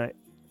story, and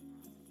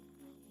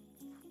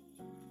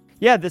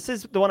Yeah, this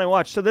is the one I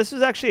watched. So this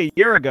was actually a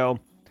year ago.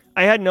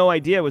 I had no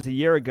idea it was a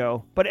year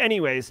ago. But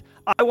anyways,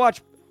 I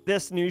watched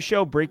this news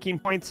show, Breaking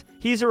Points.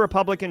 He's a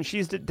Republican.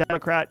 She's a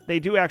Democrat.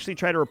 They do actually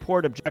try to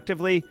report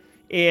objectively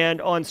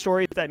and on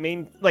stories that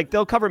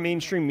they'll cover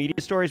mainstream media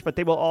stories, but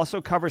they will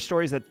also cover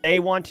stories that they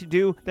want to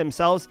do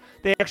themselves.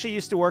 They actually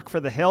used to work for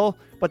The Hill,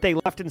 but they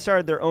left and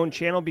started their own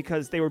channel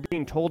because they were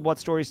being told what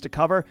stories to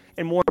cover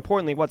and, more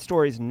importantly, what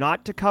stories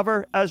not to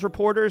cover as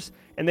reporters.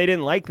 And they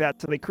didn't like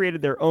that, so they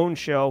created their own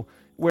show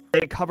where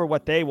they cover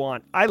what they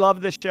want. I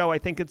love this show. I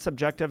think it's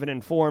subjective and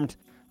informed.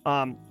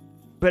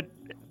 But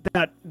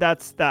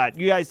that's that.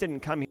 You guys didn't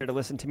come here to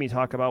listen to me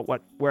talk about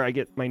where I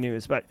get my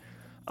news, but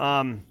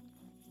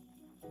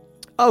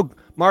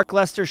Mark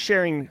Lester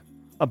sharing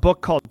a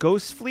book called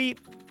Ghost Fleet.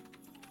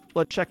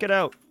 Let's check it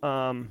out.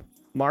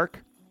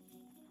 Mark.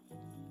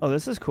 Oh,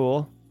 this is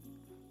cool.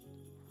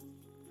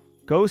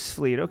 Ghost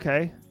Fleet.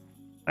 Okay.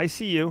 I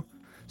see you.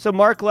 So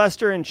Mark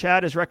Lester in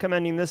chat is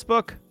recommending this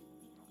book.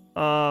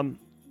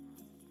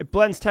 It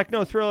blends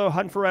techno thriller,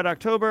 Hunt for Red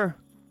October.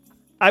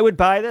 I would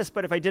buy this,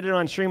 but if I did it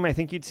on stream, I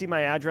think you'd see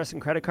my address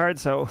and credit card.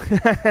 So,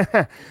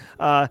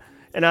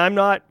 and I'm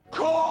not.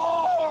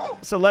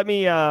 So let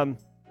me,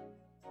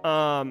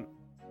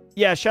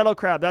 yeah, Shuttle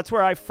Crab. That's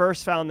where I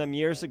first found them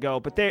years ago,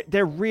 but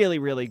they're really,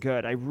 really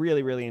good. I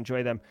really, really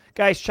enjoy them.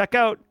 Guys, check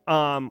out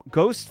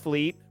Ghost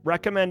Fleet,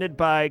 recommended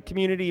by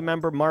community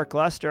member Mark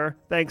Lester.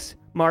 Thanks,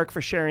 Mark,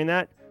 for sharing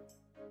that.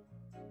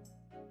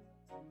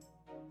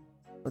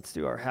 Let's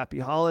do our happy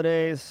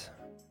holidays.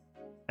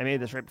 I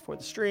made this right before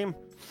the stream.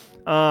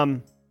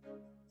 All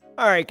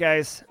right,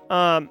 guys.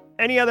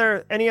 Any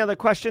other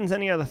questions?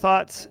 Any other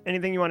thoughts?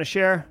 Anything you want to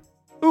share?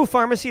 Ooh,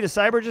 Pharmacy to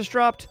Cyber just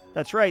dropped.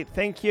 That's right.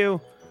 Thank you.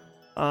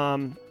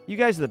 You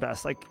guys are the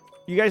best. Like,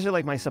 you guys are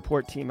like my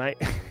support team.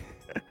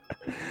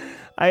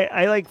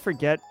 I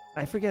forget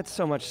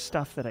so much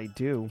stuff that I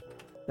do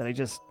that I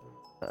just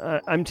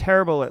I'm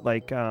terrible at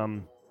like I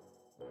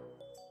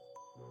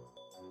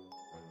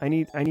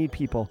need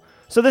people.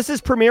 So this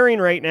is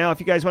premiering right now if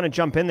you guys want to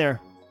jump in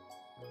there.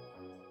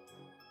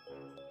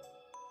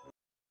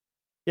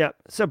 Yeah.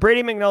 So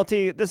Brady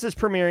McNulty, this is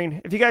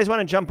premiering. If you guys want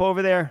to jump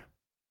over there.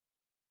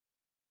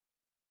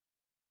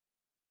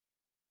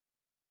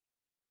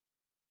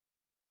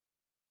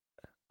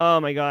 Oh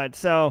my God.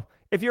 So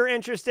if you're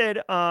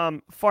interested,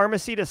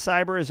 Pharmacy to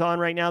Cyber is on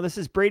right now. This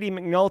is Brady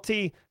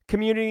McNulty,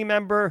 community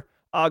member,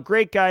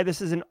 great guy.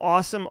 This is an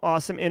awesome,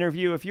 awesome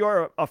interview. If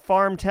you're a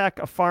farm tech,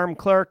 a farm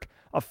clerk,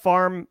 a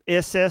farm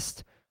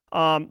assist,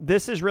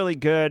 this is really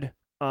good,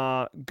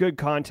 good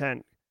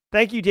content.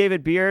 Thank you,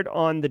 David Beard,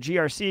 on the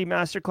GRC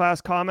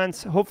Masterclass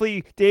comments.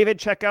 Hopefully, David,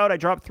 check out. I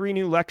dropped 3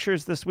 new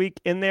lectures this week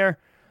in there.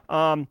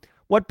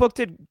 What book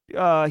did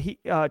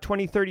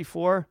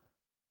 2034?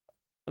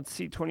 Let's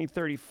see,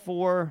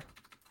 2034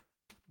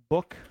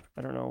 book.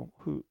 I don't know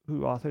who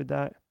authored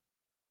that.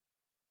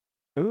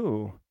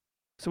 Ooh.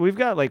 So we've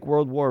got like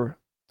World War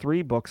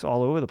III books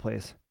all over the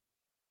place.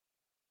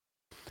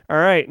 All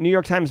right, New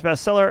York Times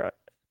bestseller.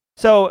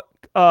 So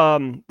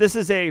this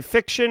is a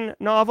fiction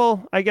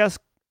novel, I guess,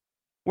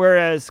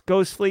 whereas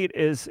Ghost Fleet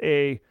is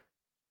a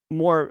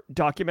more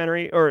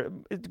documentary, or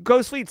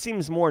Ghost Fleet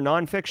seems more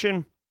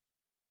nonfiction.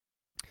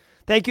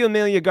 Thank you,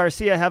 Amelia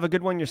Garcia. Have a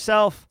good one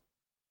yourself.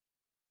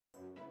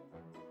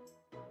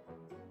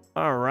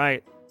 All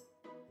right.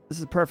 This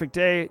is a perfect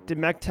day. Did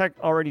MechTech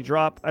already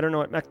drop? I don't know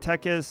what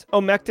MechTech is.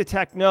 Oh,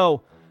 Mech2Tech.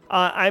 No.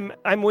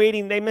 I'm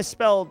waiting. They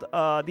misspelled,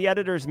 the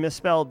editors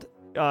misspelled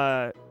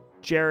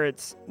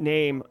Jarrett's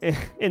name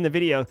in the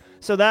video.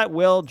 So that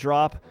will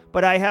drop.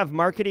 But I have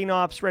marketing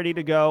ops ready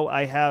to go.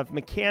 I have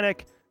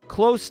mechanic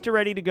close to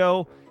ready to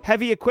go.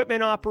 Heavy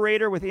equipment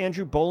operator with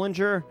Andrew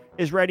Bollinger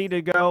is ready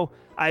to go.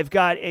 I've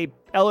got a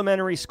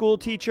elementary school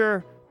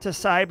teacher to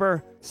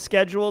cyber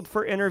scheduled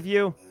for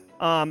interview.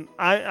 I'm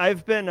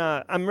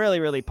really,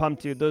 really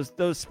pumped, dude.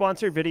 Those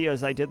sponsored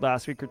videos I did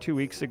last week or 2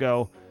 weeks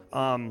ago,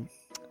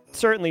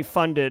 certainly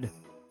funded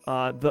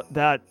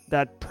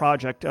that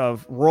project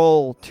of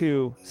Roll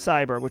to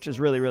Cyber, which is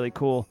really, really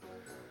cool.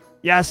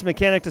 Yes,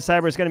 Mechanic to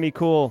Cyber is going to be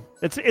cool.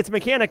 It's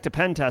Mechanic to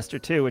Pen Tester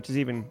too, which is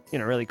even,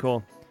 really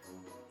cool.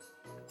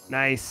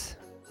 Nice.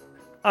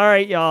 All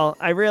right, y'all.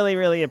 I really,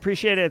 really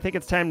appreciate it. I think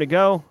it's time to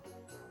go.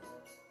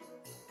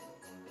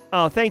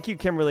 Oh, thank you,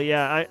 Kimberly.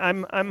 Yeah,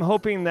 I'm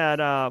hoping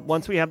that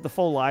once we have the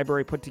full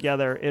library put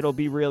together, it'll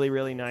be really,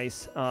 really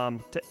nice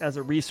as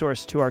a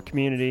resource to our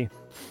community.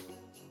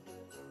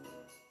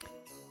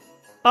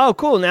 Oh,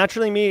 cool.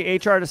 Naturally Me,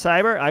 HR to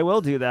Cyber. I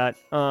will do that.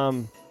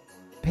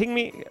 Ping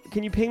me.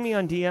 Can you ping me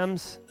on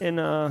DMs in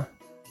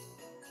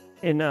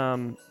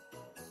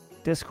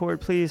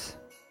Discord, please?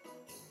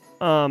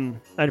 I'd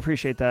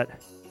appreciate that.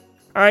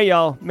 All right,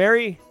 y'all.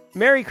 Merry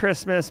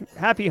Christmas.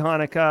 Happy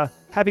Hanukkah.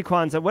 Happy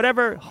Kwanzaa.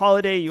 Whatever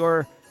holiday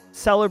you're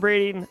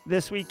celebrating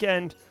this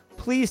weekend,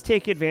 please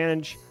take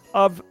advantage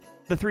of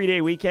the 3-day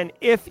weekend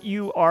if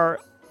you are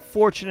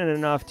fortunate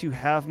enough to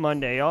have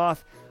Monday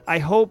off. I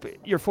hope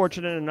you're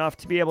fortunate enough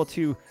to be able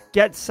to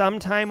get some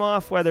time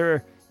off,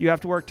 whether you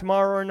have to work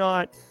tomorrow or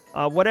not,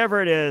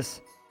 whatever it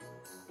is.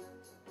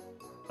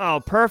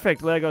 Oh,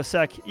 perfect, Lego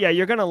Sec. Yeah,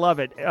 you're going to love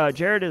it.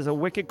 Jared is a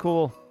wicked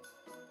cool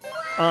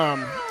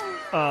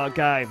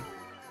guy.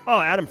 Oh,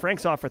 Adam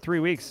Frank's off for 3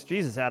 weeks.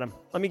 Jesus, Adam.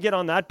 Let me get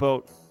on that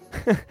boat.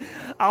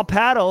 I'll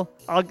paddle.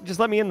 Just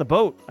let me in the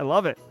boat. I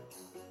love it.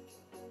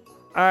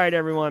 All right,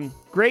 everyone.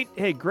 Great.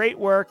 Hey, great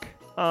work.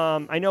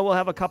 I know we'll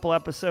have a couple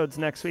episodes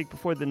next week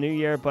before the new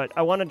year, but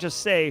I want to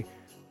just say,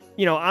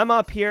 I'm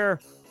up here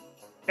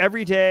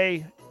every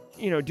day,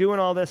 doing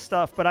all this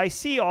stuff, but I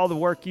see all the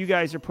work you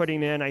guys are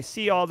putting in. I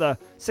see all the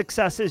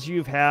successes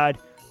you've had.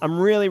 I'm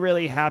really,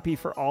 really happy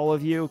for all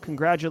of you.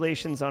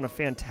 Congratulations on a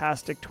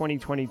fantastic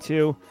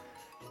 2022.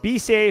 Be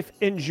safe,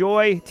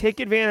 enjoy, take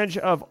advantage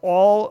of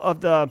all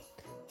of the,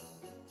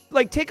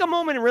 take a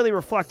moment and really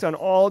reflect on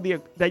all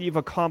that you've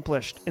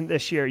accomplished in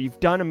this year. You've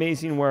done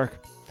amazing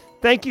work.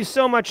 Thank you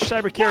so much,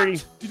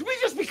 Cybersecurity Did we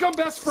just become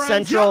best friends?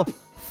 Central,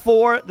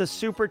 for the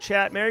super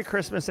chat. Merry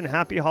Christmas and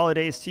happy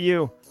holidays to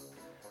you.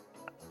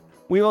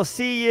 We will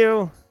see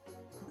you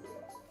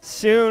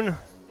soon.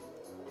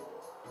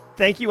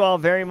 Thank you all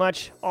very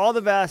much. All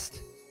the best.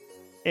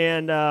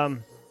 And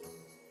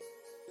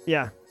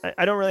yeah,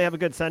 I don't really have a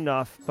good send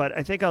off, but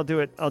I think I'll do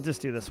it. I'll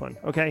just do this one.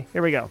 Okay,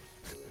 here we go.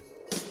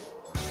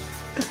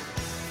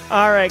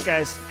 All right,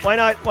 guys. Why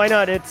not? Why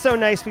not? It's so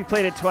nice we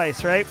played it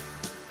twice, right?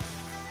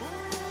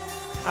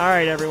 All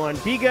right, everyone.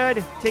 Be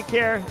good. Take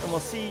care, and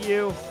we'll see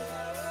you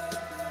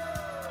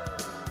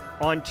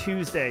on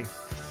Tuesday.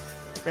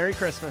 Merry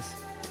Christmas.